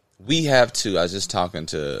we have to, I was just talking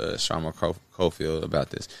to Sharma Cofield about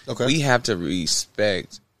this. Okay. We have to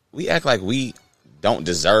respect, we act like we don't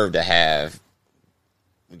deserve to have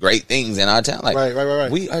great things in our town. Like, right.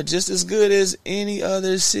 We are just as good as any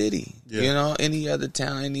other city, Yeah. you know, any other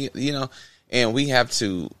town, and we have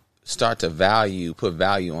to start to put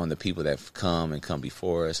value on the people that come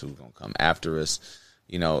before us, who's going to come after us.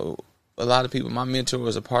 You know, a lot of people, my mentor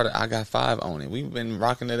was a part of I Got Five on It. We've been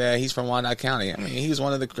rocking to that. He's from Wyandotte County. I mean, he was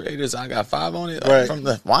one of the creators. I Got Five on It from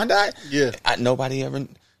the Wyandotte. Yeah. Nobody ever,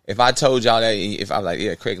 if I told y'all that, if I was like,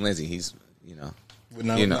 yeah, Craig Lindsey, he's,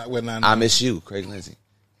 I miss you, Craig Lindsey.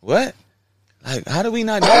 What? Like, how do we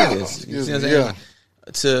not know this? You see what I'm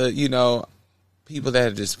saying? To, people that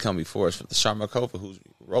have just come before us, the Sharma Cofield, who's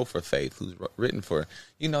wrote for Faith, who's written for,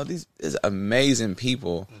 these amazing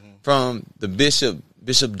people from the Bishop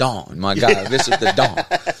Dawn, my God, Bishop the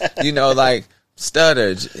Dawn. Like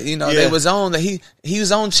Stutter, they was on he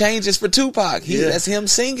was on Changes for Tupac. That's him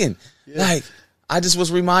singing. Yeah. Like, I just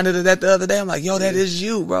was reminded of that the other day. I'm like, yo, that is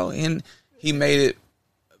you, bro. And he made it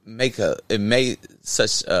made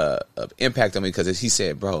such an impact on me because he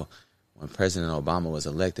said, bro, when President Obama was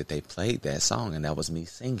elected, they played that song and that was me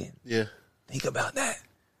singing. Yeah. Think about that.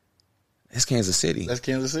 That's Kansas City.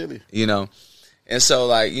 And so,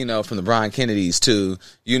 like, from the Brian Kennedys to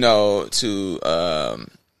who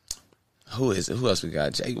else we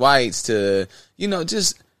got? Jake Whites to,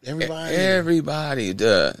 just everybody,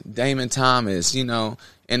 Damon Thomas,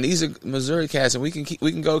 and these are Missouri cats, and we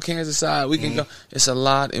can go Kansas side. We can go. It's a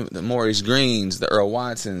lot. The Maurice Greens, the Earl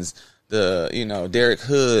Watsons, the Derek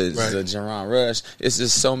Hoods, the Jerron Rush. It's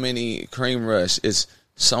just so many Cream Rush. It's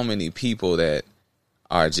so many people that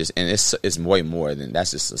are just, and it's way more than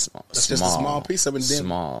that's just a small. That's just a small piece of it.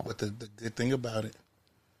 Small. But the good thing about it,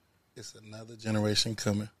 it's another generation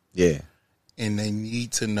coming. Yeah. And they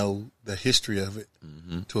need to know the history of it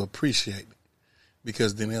to appreciate it.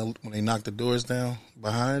 Because then when they knock the doors down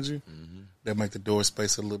behind you, they'll make the door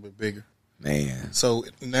space a little bit bigger. Man. So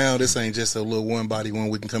now this ain't just a little one body when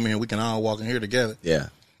we can come in. We can all walk in here together. Yeah.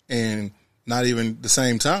 And not even the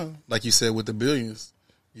same time, like you said with the billions.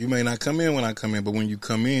 You may not come in when I come in, but when you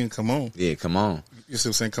come in, come on. Yeah, come on. You see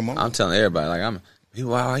what I'm saying? Come on. I'm telling everybody, like,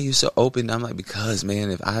 why are you so open? I'm like, because,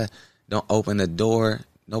 man, if I don't open the door,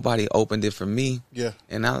 nobody opened it for me. Yeah.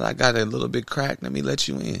 And now I got a little bit cracked. Let me let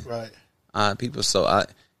you in. Right. People,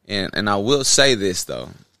 and I will say this, though,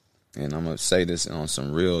 and I'm going to say this on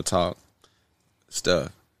some real talk stuff.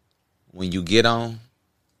 When you get on,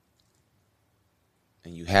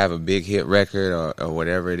 and you have a big hit record or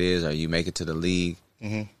whatever it is, or you make it to the league,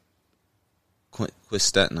 quit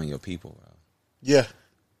stunting on your people, bro. Yeah.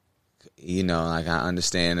 You know, like I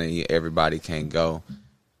understand that everybody can't go,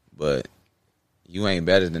 but you ain't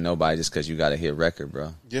better than nobody just because you got a hit record,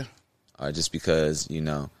 bro. Yeah. Or just because, you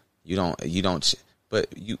know, you don't, but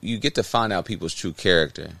you get to find out people's true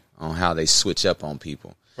character on how they switch up on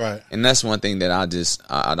people. Right. And that's one thing that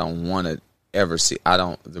I don't want to ever see.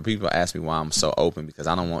 The people ask me why I'm so open, because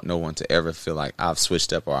I don't want no one to ever feel like I've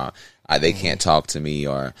switched up or they can't talk to me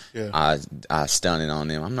or I stunning on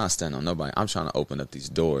them. I'm not stunning on nobody. I'm trying to open up these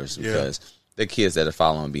doors because the kids that are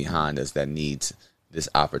following behind us that needs this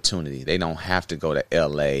opportunity. They don't have to go to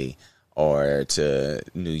LA or to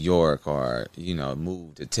New York or, you know,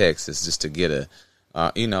 move to Texas just to get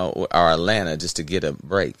or Atlanta just to get a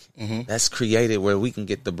break. That's created where we can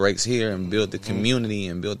get the breaks here and build the community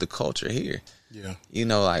and build the culture here. Yeah. You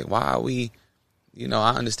know, like, why are we, you know,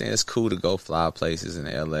 I understand it's cool to go fly places in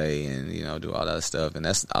LA and, you know, do all that stuff. And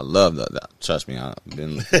I love trust me, I've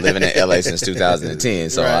been living in LA since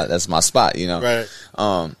 2010. So that's my spot, you know. Right.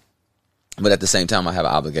 But at the same time, I have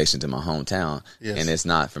an obligation to my hometown. Yes. And it's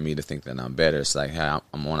not for me to think that I'm better. It's like, hey, I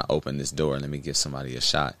want to open this door and let me give somebody a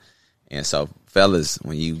shot. And so, fellas,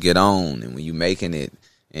 when you get on and when you making it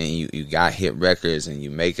and you got hit records and you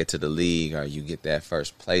make it to the league or you get that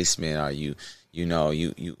first placement or you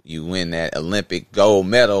win that Olympic gold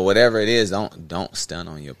medal, whatever it is, don't stun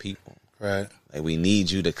on your people. Right. Like, we need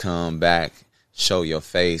you to come back, show your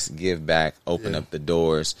face, give back, open up the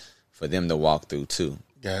doors for them to walk through too.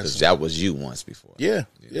 Because that was you once before. Yeah.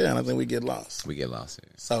 Yeah, and I think we get lost. We get lost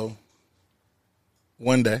here. So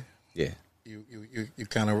one day, you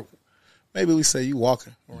kind of, maybe we say you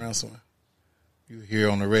walking around somewhere. You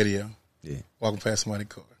hear on the radio, walking past somebody's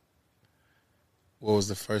car. What was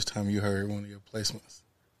the first time you heard one of your placements?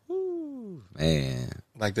 Ooh, man.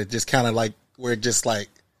 Like that, just kind of like where it just like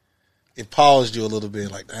it paused you a little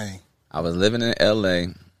bit. Like, dang. I was living in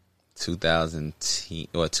LA, 2010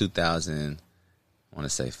 or 2000. I want to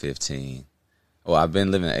say 15. Well, I've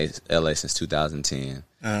been living in LA since 2010.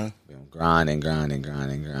 Been grinding.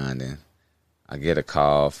 I get a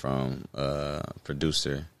call from a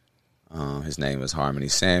producer. His name was Harmony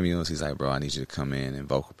Samuels. He's like, bro, I need you to come in and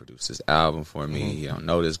vocal produce this album for me. He don't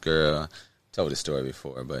know this girl. Told this story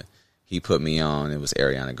before, but he put me on. It was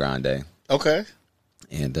Ariana Grande. Okay.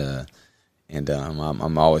 And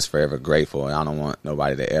I'm always forever grateful. And I don't want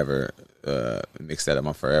nobody to ever mix that up.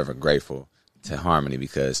 I'm forever grateful to Harmony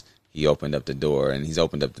because he opened up the door, and he's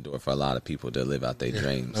opened up the door for a lot of people to live out their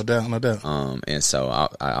dreams. No doubt. And so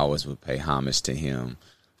I always would pay homage to him,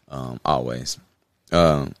 always.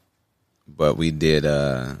 But we did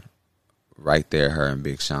Right There, her and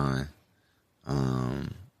Big Sean,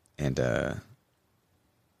 and I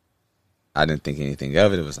didn't think anything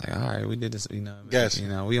of it. It was like, all right, we did this, you know. Yes. You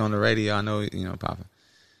know, we on the radio. I know, you know, Papa.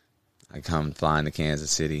 I come flying to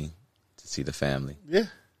Kansas City to see the family. Yeah.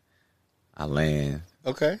 I land.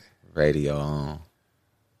 Okay. Radio on.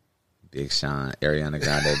 Big Sean, Ariana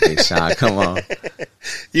Grande, Big Sean, come on.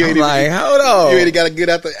 I'm like, hold on. You already got to get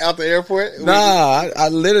out the airport? Nah, I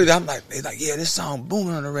literally, I'm like, they like, yeah, this song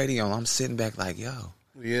booming on the radio. I'm sitting back like, yo.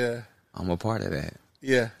 Yeah. I'm a part of that.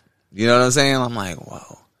 Yeah. You know what I'm saying? I'm like,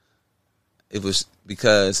 whoa. It was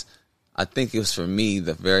because I think it was for me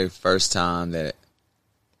the very first time that,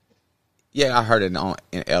 I heard it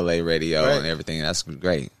in LA radio and everything. That's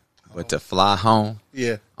great. But to fly home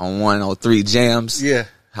on 103 Jams,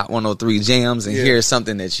 Hot 103 Jams, and hear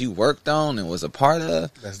something that you worked on and was a part of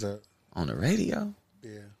on the radio.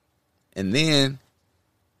 Yeah. And then,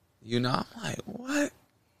 you know, I'm like, what?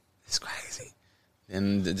 It's crazy.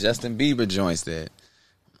 And the Justin Bieber joints that,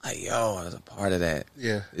 I'm like, yo, I was a part of that.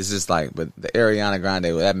 Yeah. It's just like, but the Ariana Grande,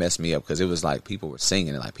 that messed me up because it was like people were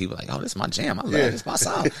singing it. Like people were like, oh, this is my jam. I love it. It's my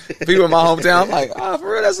song. People in my hometown, I'm like, oh,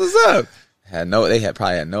 for real, that's what's up. They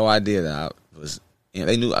probably had no idea that I was, you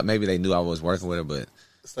know, maybe they knew I was working with her, but.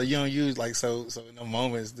 So you don't use so in the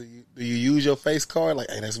moments, do you use your face card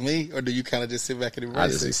like, hey, that's me, or do you kind of just sit back and embrace it? I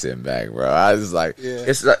just be sitting back, bro. I just like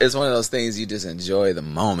it's one of those things you just enjoy the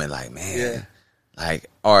moment, like man, like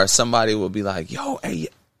or somebody will be like, yo, hey you,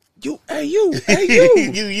 you. Like,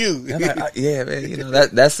 yeah, man. You know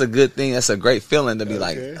that's a good thing. That's a great feeling to be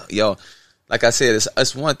like, yo. Like I said,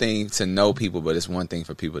 it's one thing to know people, but it's one thing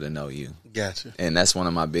for people to know you. Gotcha. And that's one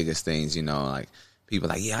of my biggest things, you know, like people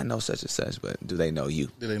like, yeah, I know such and such, but do they know you?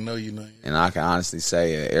 Do they know you? And I can honestly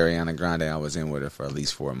say Ariana Grande, I was in with her for at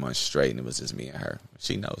least 4 months straight, and it was just me and her.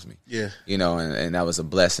 She knows me. Yeah. You know, and that was a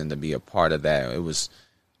blessing to be a part of that. It was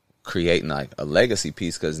creating like a legacy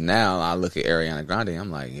piece because now I look at Ariana Grande,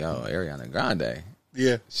 I'm like, yo, Ariana Grande.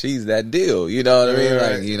 Yeah. she's that deal. You know what I mean?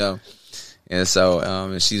 Right. Like, you know. And so,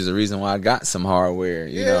 and she's the reason why I got some hardware,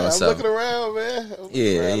 you know. I'm so looking around, man.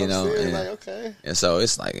 Yeah, you I'm know, seeing, and- like, okay. And so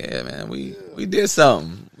it's like, yeah, man, we did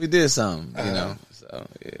something. We did something, you know. So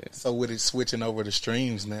yeah, So with it switching over to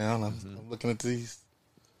streams now, and I'm looking at these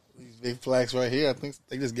big plaques right here. I think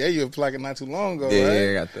they just gave you a plaque not too long ago, yeah, right?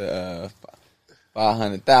 I got the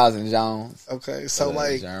 500,000 Jones. Okay, so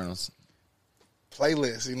like journals.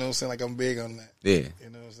 playlists, you know what I'm saying? Like I'm big on that. Yeah, You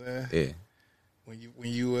know what I'm saying? yeah, When you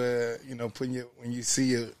you know when you see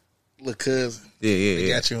your little cousin, yeah, they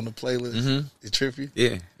yeah. got you on the playlist. It trip you?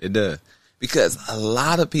 Yeah, it does. Because a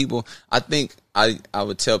lot of people, I think I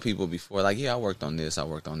would tell people before, like, yeah, I worked on this, I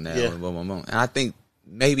worked on that, Yeah. boom, boom, boom. And I think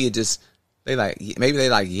maybe they like,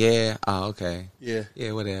 yeah, oh, okay. Yeah.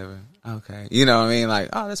 Yeah, whatever. Okay. You know what I mean? Like,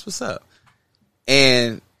 oh, that's what's up.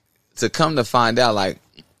 And to come to find out, like,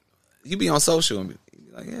 you be on social and be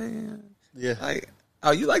like, Yeah. like,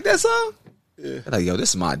 oh, you like that song? Yeah. They're like, yo, this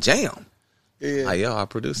is my jam. Yeah. Like, yo, I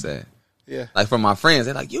produced that. Yeah. Like, from my friends,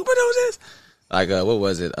 they're like, you produced this? Like, what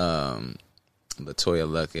was it? Latoya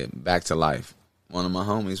Luckett, Back to Life. One of my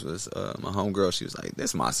homies was, my homegirl, she was like,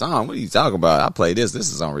 this is my song. What are you talking about? I play this.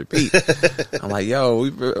 This is on repeat. I'm like, yo,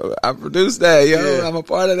 I produced that. Yo, Yeah. I'm a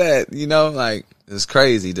part of that. You know, like, it's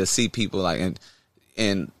crazy to see people like,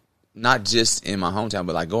 and not just in my hometown,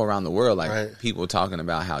 but like go around the world, like Right. people talking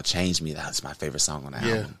about how it changed me. That's my favorite song on the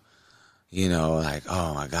Yeah. album. You know, like,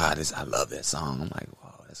 oh my God, I love that song. I'm like,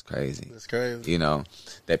 whoa, that's crazy. That's crazy. You know,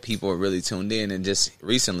 that people are really tuned in. And just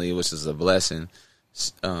recently, which is a blessing,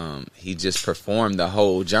 he just performed the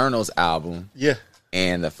whole Journals album. Yeah.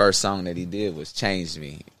 And the first song that he did was Change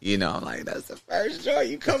Me. You know, I'm like, that's the first joint.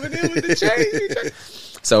 You coming in with the Change Me.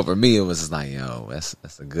 So for me, it was just like, yo,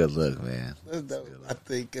 that's a good look, man. That's dope. I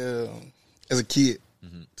think as a kid,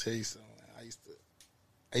 tell you something.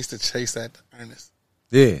 I used to chase after Ernest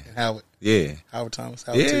Yeah. and Howard. Yeah. Howard Thomas.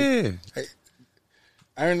 Howard T. Yeah. Hey,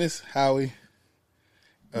 Ernest, Howie,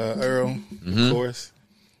 Earl, of course,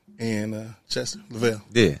 and Chester Lavelle.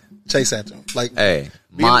 Yeah. Chase after him. Like Hey,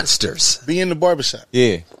 Being- monsters. be in the barbershop.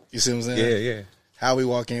 Yeah. You see what I'm saying? Yeah, yeah. Howie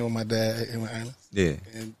walk in with my dad and with Ernest, Yeah.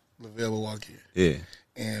 and Lavelle would walk in. Yeah.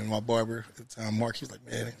 And my barber at the time, Mark, he was like,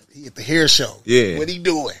 man, he at the hair show. Yeah. What he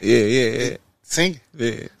doing? Yeah, yeah, Singing.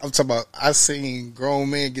 yeah. I'm talking about, I seen grown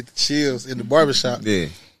men get the chills in the barbershop Yeah.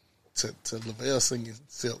 to Lavelle singing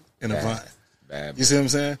Silk in a Vine. Bad You see what I'm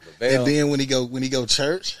saying? Lavelle. And then when he go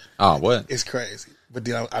church, Oh, what? it's crazy. But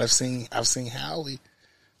then I've seen Howie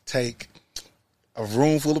take a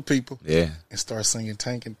room full of people Yeah. and start singing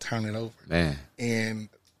Tank and turn it over. Man. And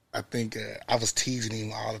I think I was teasing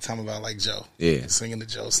him all the time about like Joe, Yeah. singing the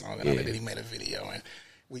Joe song, and Yeah. then he made a video, and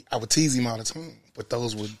I would tease him all the time. But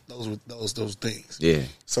those were those things. Yeah.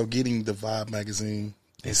 So getting the Vibe magazine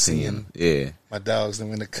and seeing Yeah. my dogs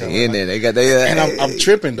in the cover, In there. They got they and I'm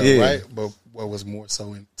tripping though, Yeah. right? But what was more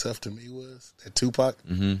so tough to me was that Tupac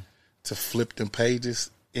to flip them pages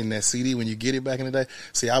in that CD when you get it back in the day.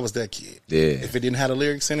 See, I was that kid. Yeah. If it didn't have the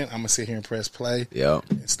lyrics in it, I'm gonna sit here and press play Yep.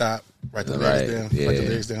 and stop, write the Right. lyrics down, Yeah. write the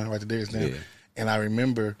lyrics down, write the lyrics down. Yeah. And I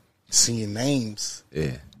remember seeing names.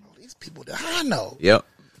 Yeah. Oh, these people that I know. Yep.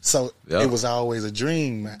 So Yep. it was always a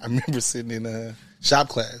dream. I remember sitting in shop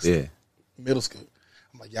class, Yeah. middle school.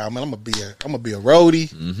 I'm like, y'all, man, I'm gonna be a roadie.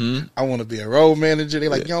 Mm-hmm. I want to be a road manager. They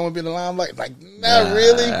like, you don't want to be in the limelight? Like, not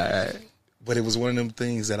really. Right. But it was one of them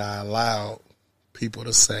things that I allowed people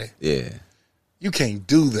to say, Yeah. you can't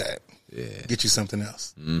do that. Yeah. Get you something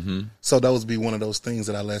else. Mm-hmm. So that would be one of those things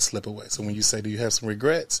that I let slip away. So when you say, do you have some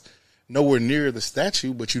regrets? Nowhere near the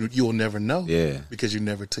statue, but you'll never know. Yeah. Because you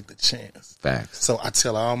never took the chance. Facts. So I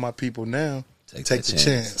tell all my people now, Take take that the chance.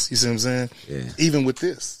 chance. You see what I'm saying? Yeah. Even with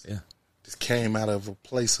this. Yeah. This came out of a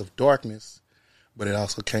place of darkness, but it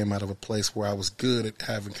also came out of a place where I was good at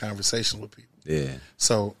having conversations with people. Yeah.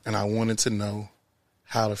 So, and I wanted to know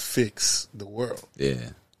how to fix the world. Yeah.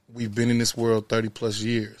 We've been in this world 30 plus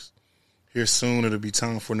years. Here soon it'll be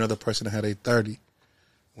time for another person to have a 30.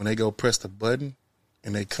 When they go press the button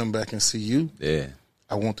and they come back and see you, Yeah.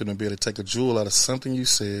 I want them to be able to take a jewel out of something you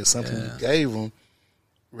said, something you gave them,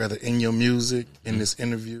 whether in your music, in this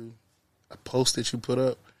interview, a post that you put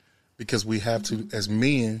up, because we have to, as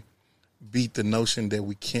men, beat the notion that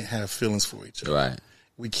we can't have feelings for each other. Right.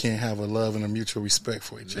 We can't have a love and a mutual respect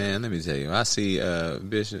for each other. Man, let me tell you, I see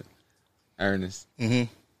Bishop Ernest.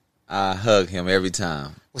 Mm-hmm. I hug him every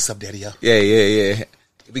time. What's up, Daddy? Yo? Yeah.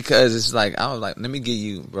 Because it's like, I was like, let me get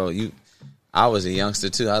you, bro. I was a youngster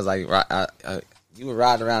too. I was like, you were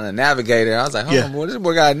riding around a Navigator. I was like, hold on, boy, this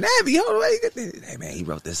boy got a Navi. Hold on, hey man, he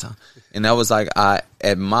wrote this song. And that was like, I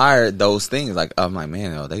admired those things. Like, I'm like,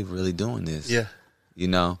 man, they really doing this. Yeah. You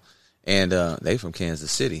know? and they from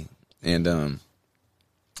Kansas City, and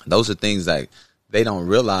those are things like they don't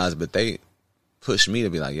realize, but they push me to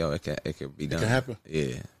be like, yo, it could be done. It can happen.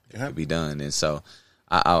 Yeah, it could be done. And so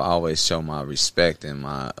I always show my respect and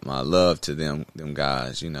my love to them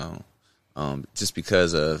guys, you know, just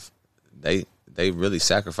because of they really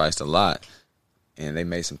sacrificed a lot, and they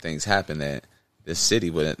made some things happen that this city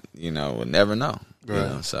would never know. Right. You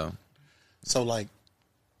know, So like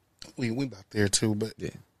we about there too, but yeah.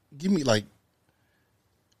 give me like,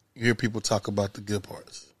 you hear people talk about the good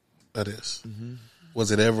parts of this. Mm-hmm.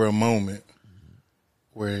 Was it ever a moment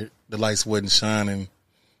where the lights wasn't shining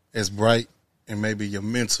as bright and maybe your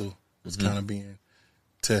mental was kind of being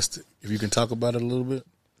tested? If you can talk about it a little bit.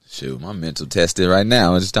 Shoot, my mental tested right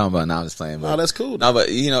now. I'm just talking about now. I'm just playing. Oh, that's cool. No,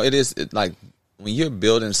 but you know, it is like when you're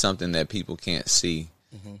building something that people can't see,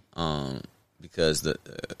 because the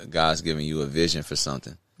God's giving you a vision for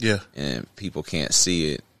something. Yeah. And people can't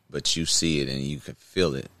see it, but you see it and you can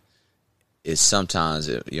feel it. It's sometimes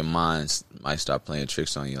your mind might start playing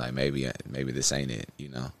tricks on you, like maybe this ain't it, you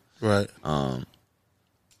know. Right.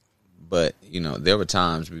 But you know, there were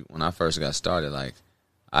times when I first got started, like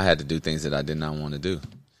I had to do things that I did not want to do.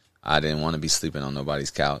 I didn't want to be sleeping on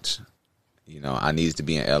nobody's couch. You know, I needed to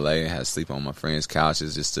be in LA and had to sleep on my friends'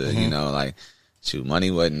 couches just to, you know, like, shoot,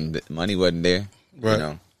 money wasn't there. Right. You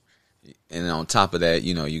know, and on top of that,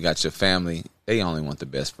 you know, you got your family. They only want the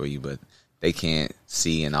best for you, but they can't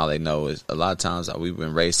see, and all they know is a lot of times we've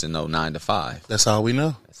been raised to know 9 to 5. That's all we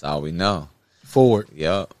know. That's all we know. Ford.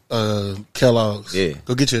 Yep. Kellogg's. Yeah.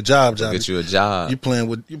 Go get you a job. Get you a job. You playing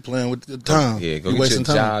with the time. Yeah. Go you get you a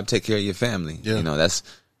time. job. Take care of your family. Yeah. You know, that's,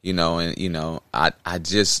 you know, and you know, I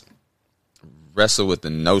just wrestle with the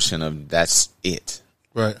notion of that's it.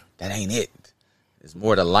 Right. That ain't it. There's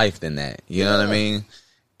more to life than that. You know what I mean?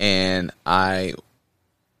 And I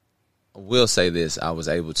will say this: I was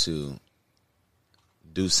able to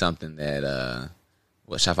do something that,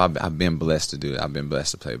 which I've been blessed to do. I've been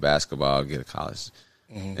blessed to play basketball, get a college,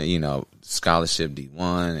 and, you know, scholarship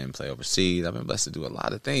D1, and play overseas. I've been blessed to do a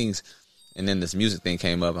lot of things. And then this music thing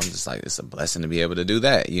came up. I'm just like, it's a blessing to be able to do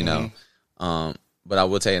that, you know. But I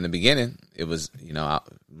will tell you, in the beginning, it was, you know,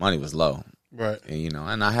 money was low. Right. And, you know,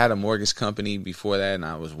 and I had a mortgage company before that, and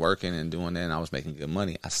I was working and doing that, and I was making good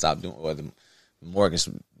money. I stopped doing the mortgage.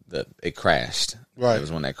 It crashed. Right. It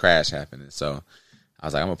was when that crash happened. And so I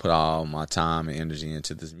was like, I'm going to put all my time and energy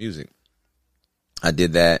into this music. I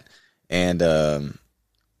did that, and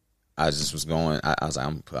I just was going, I was like,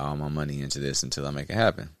 I'm going to put all my money into this until I make it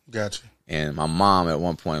happen. Gotcha. And my mom at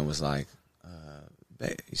one point was like,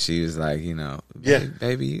 she was like, you know,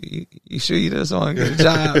 baby, you sure you just want to get a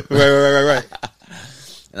job? Right.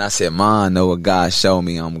 And I said, Mom, I know what God showed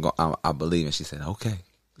me. I believe. And she said, okay.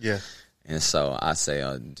 Yeah. And so I say,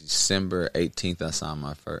 December 18th, I signed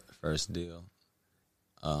my first deal.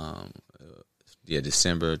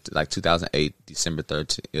 December, like 2008, December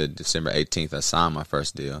 18th, I signed my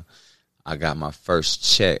first deal. I got my first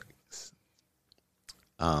checks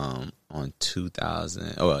on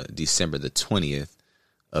December the 20th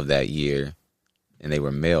of that year, and they were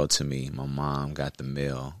mailed to me. My mom got the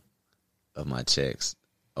mail of my checks,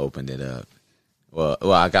 opened it up. Well,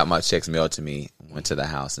 I got my checks mailed to me, went to the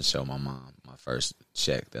house and showed my mom my first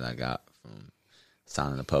check that I got from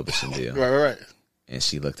signing a publishing deal. Right. And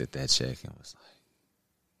she looked at that check and was like,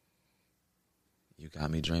 you got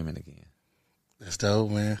me dreaming again. That's dope,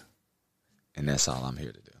 man. And that's all I'm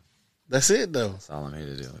here to do. That's it, though. That's all I'm here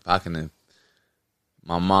to do. If I can,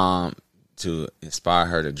 my mom, to inspire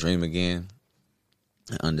her to dream again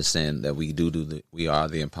and understand that we are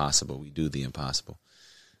the impossible. We do the impossible.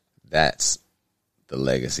 That's the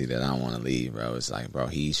legacy that I want to leave, bro. It's like, bro,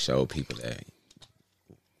 he showed people that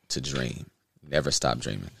to dream. Never stop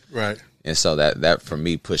dreaming. Right. And so that for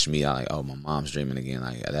me pushed me out, like, oh, my mom's dreaming again.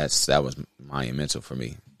 Like that was monumental for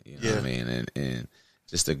me. You know what I mean? And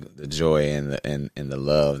just the joy and the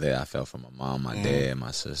love that I felt from my mom, my dad, my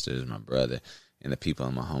sisters, my brother, and the people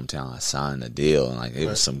in my hometown. I signed the deal, and like it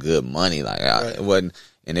was some good money. Like it wasn't,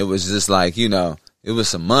 and it was just like, you know, it was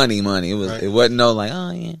some money. It wasn't no like,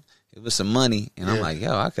 oh yeah, it was some money, and I'm like,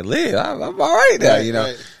 yo, I could live. I'm all right now, you know.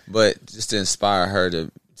 Right. But just to inspire her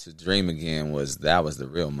to dream again was the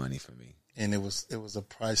real money for me. And it was a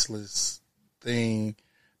priceless thing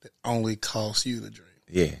that only costs you to dream.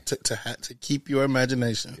 Yeah. To keep your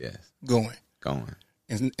imagination going.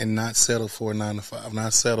 And not settle for a 9 to 5.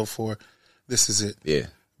 Not settle for this is it. Yeah.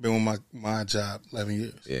 Been with my job 11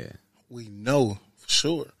 years. Yeah. We know for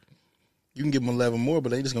sure. You can give them 11 more, but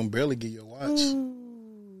they just gonna barely give you a watch.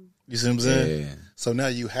 You see what I'm saying? Yeah. So now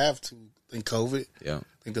you have to, in COVID,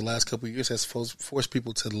 I think the last couple of years has forced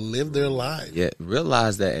people to live their lives. Yeah,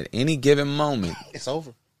 realize that at any given moment, It's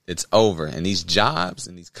over. it's over. And these jobs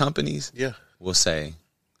and these companies Yeah. will say,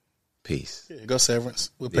 peace. Yeah, go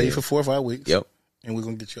severance. We'll pay you Yeah. for 4 or 5 weeks. Yep. And we're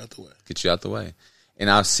going to get you out the way. Get you out the way. And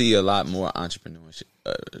I see a lot more entrepreneurship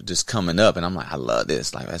just coming up. And I'm like, I love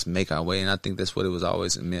this. Like, let's make our way. And I think that's what it was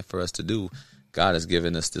always meant for us to do. God has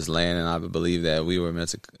given us this land, and I believe that we were meant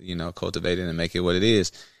to, cultivate it and make it what it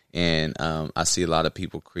is. And I see a lot of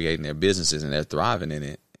people creating their businesses, and they're thriving in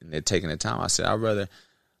it, and they're taking the time. I said,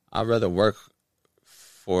 I'd rather work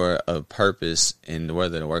for a purpose and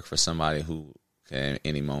rather work for somebody who can at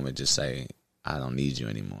any moment just say, I don't need you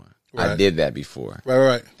anymore. Right. I did that before.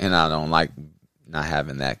 Right. And I don't like not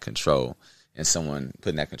having that control and someone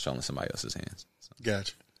putting that control in somebody else's hands. So.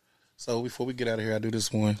 Gotcha. So before we get out of here, I do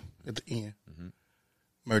this one at the end. Mm-hmm.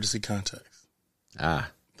 Emergency contacts.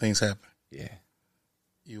 Things happen. Yeah.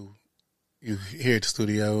 You here at the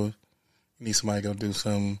studio, you need somebody to go do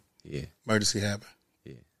something. Yeah. Emergency happen.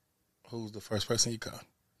 Yeah. Who's the first person you call?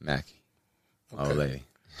 Mackie. Okay. Old lady.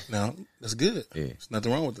 Now, that's good. Yeah. There's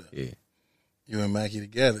nothing wrong with that. Yeah. You and Mackie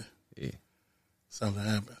together, Yeah. something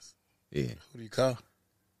happens. Yeah. Who do you call?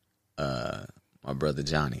 My brother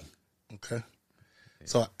Johnny. Okay. Yeah.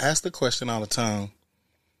 So I ask the question all the time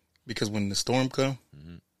because when the storm comes,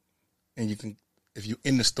 and if you're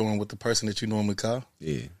in the storm with the person that you normally call,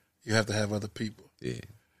 Yeah. you have to have other people. Yeah.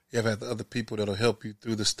 You have to have other people that'll help you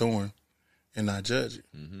through the storm and not judge you.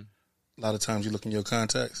 Mm-hmm. A lot of times you look in your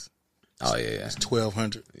contacts. Oh, yeah. It's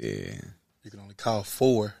 1,200. Yeah. You can only call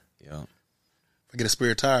 4. Yep. If I get a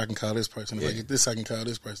spare tire, I can call this person. If I Yeah. get this, I can call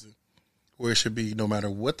this person. Where it should be, no matter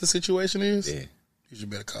what the situation is, Yeah. you should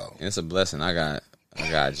better call. And it's a blessing. I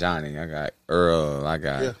got Johnny. I got Earl. I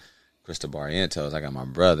got Yeah. Crystal Barrientos. I got my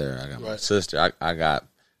brother. I got my Right. sister. I got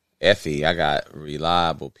Effie. I got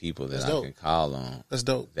reliable people that That's I dope. can call on That's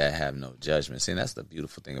dope. that have no judgment. See, and that's the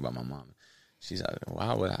beautiful thing about my mom. She's like,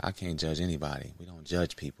 why would I can't judge anybody. We don't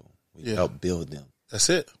judge people. We Yeah. help build them. That's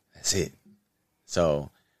it. That's it. So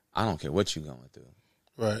I don't care what you're going through.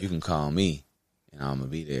 Right. You can call me, and I'm going to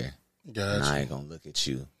be there. And I Gotcha. ain't going to look at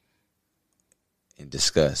you in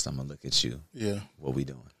disgust. I'm going to look at you. Yeah. What we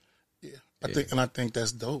doing? Yeah. I think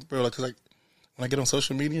that's dope, bro. Like, 'cause like when I get on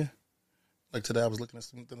social media, like today I was looking at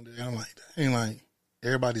something and I'm like, dang, like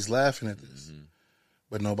everybody's laughing at this,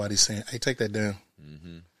 but nobody's saying, hey, take that down.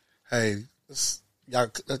 Mm-hmm. Hey,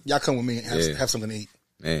 y'all come with me and Yeah. have something to eat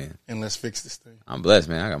Man, and let's fix this thing. I'm blessed,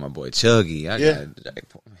 man. I got my boy Chuggy. I Yeah. got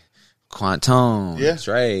Quantum, Yeah.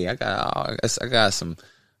 Trey. I got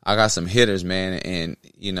some hitters, man, and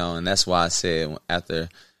and that's why I said after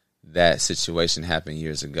that situation happened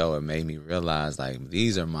years ago, it made me realize like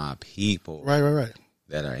these are my people Right.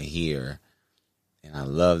 that are here, and I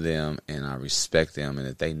love them and I respect them, and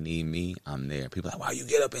if they need me, I'm there. People are like, wow, you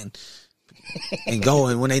get up and go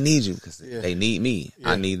and when they need you because Yeah. they need me,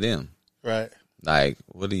 I need them. Right. Like,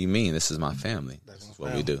 what do you mean? This is my family. This is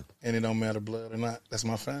what we do. And it don't matter blood or not. That's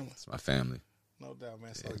my family. It's my family. No doubt,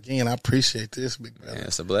 man. So again, I appreciate this, big brother. Man,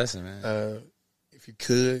 it's a blessing, man. If you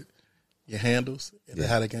could, your handles, and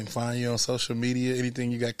how they can find you on social media,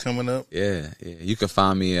 anything you got coming up. Yeah. You can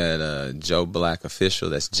find me at Joe Black Official.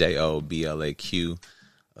 That's JOBLAQ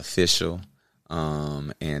Official.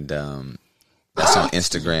 And that's on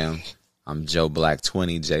Instagram. I'm Joe Black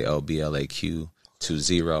 20, JOBLAQ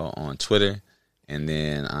 20 on Twitter. And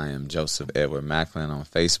then I am Joseph Edward Macklin on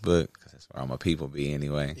Facebook, because that's where all my people be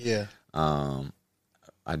anyway. Yeah.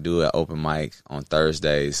 I do an open mic on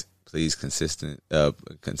Thursdays. Please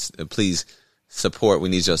please support. We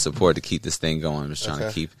need your support to keep this thing going. I'm just trying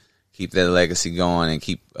to keep that legacy going and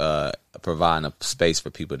keep providing a space for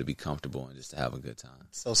people to be comfortable and just to have a good time.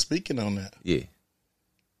 So speaking on that, Yeah.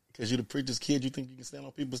 because you're the preacher's kid, you think you can stand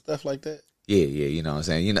on people's stuff like that? Yeah, you know what I'm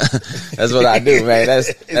saying? That's what I do, man. That's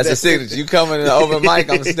a signature. You come in the open mic,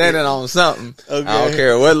 I'm standing on something. Okay. I don't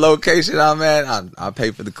care what location I'm at. I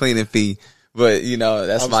pay for the cleaning fee. But,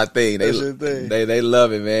 that's my thing. That's your thing. They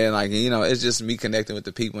love it, man. Like, it's just me connecting with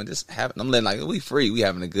the people and just having, I'm letting, like, we free. We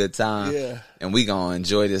having a good time. Yeah. And we going to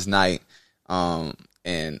enjoy this night.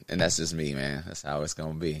 And that's just me, man. That's how it's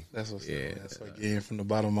going to be. That's what's Yeah. up. That's again from the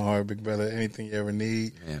bottom of my heart, big brother. Anything you ever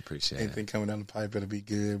need, Yeah, appreciate anything it. coming down the pipe, it'll be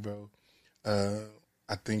good, bro.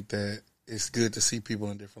 I think that it's good to see people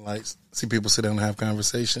in different lights, see people sit down and have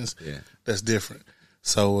conversations. Yeah. That's different.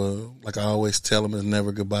 So, like I always tell them, it's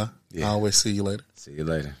never goodbye. Yeah. I always see you later. See you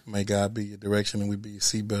later. May God be your direction and we be your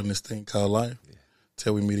seatbelt in this thing called life. Yeah.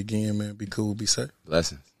 Till we meet again, man. Be cool, be safe.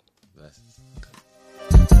 Blessings.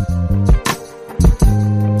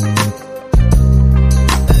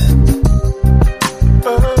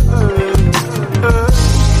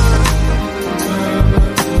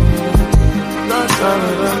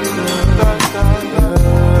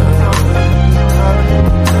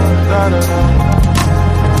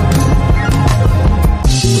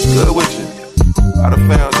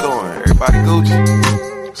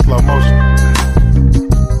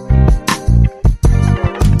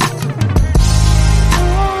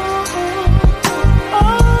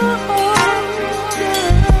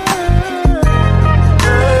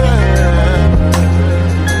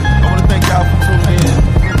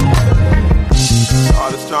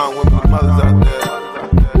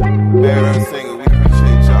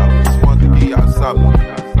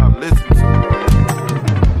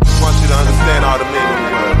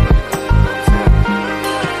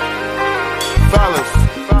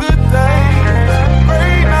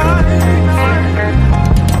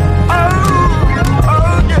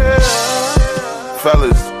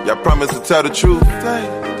 tell the truth,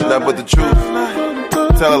 nothing but the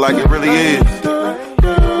truth. Tell it like it really is.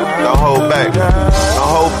 Don't hold back. Don't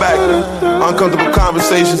hold back. Uncomfortable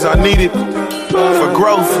conversations are needed for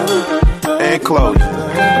growth and closure.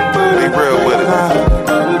 Be real with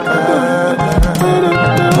it.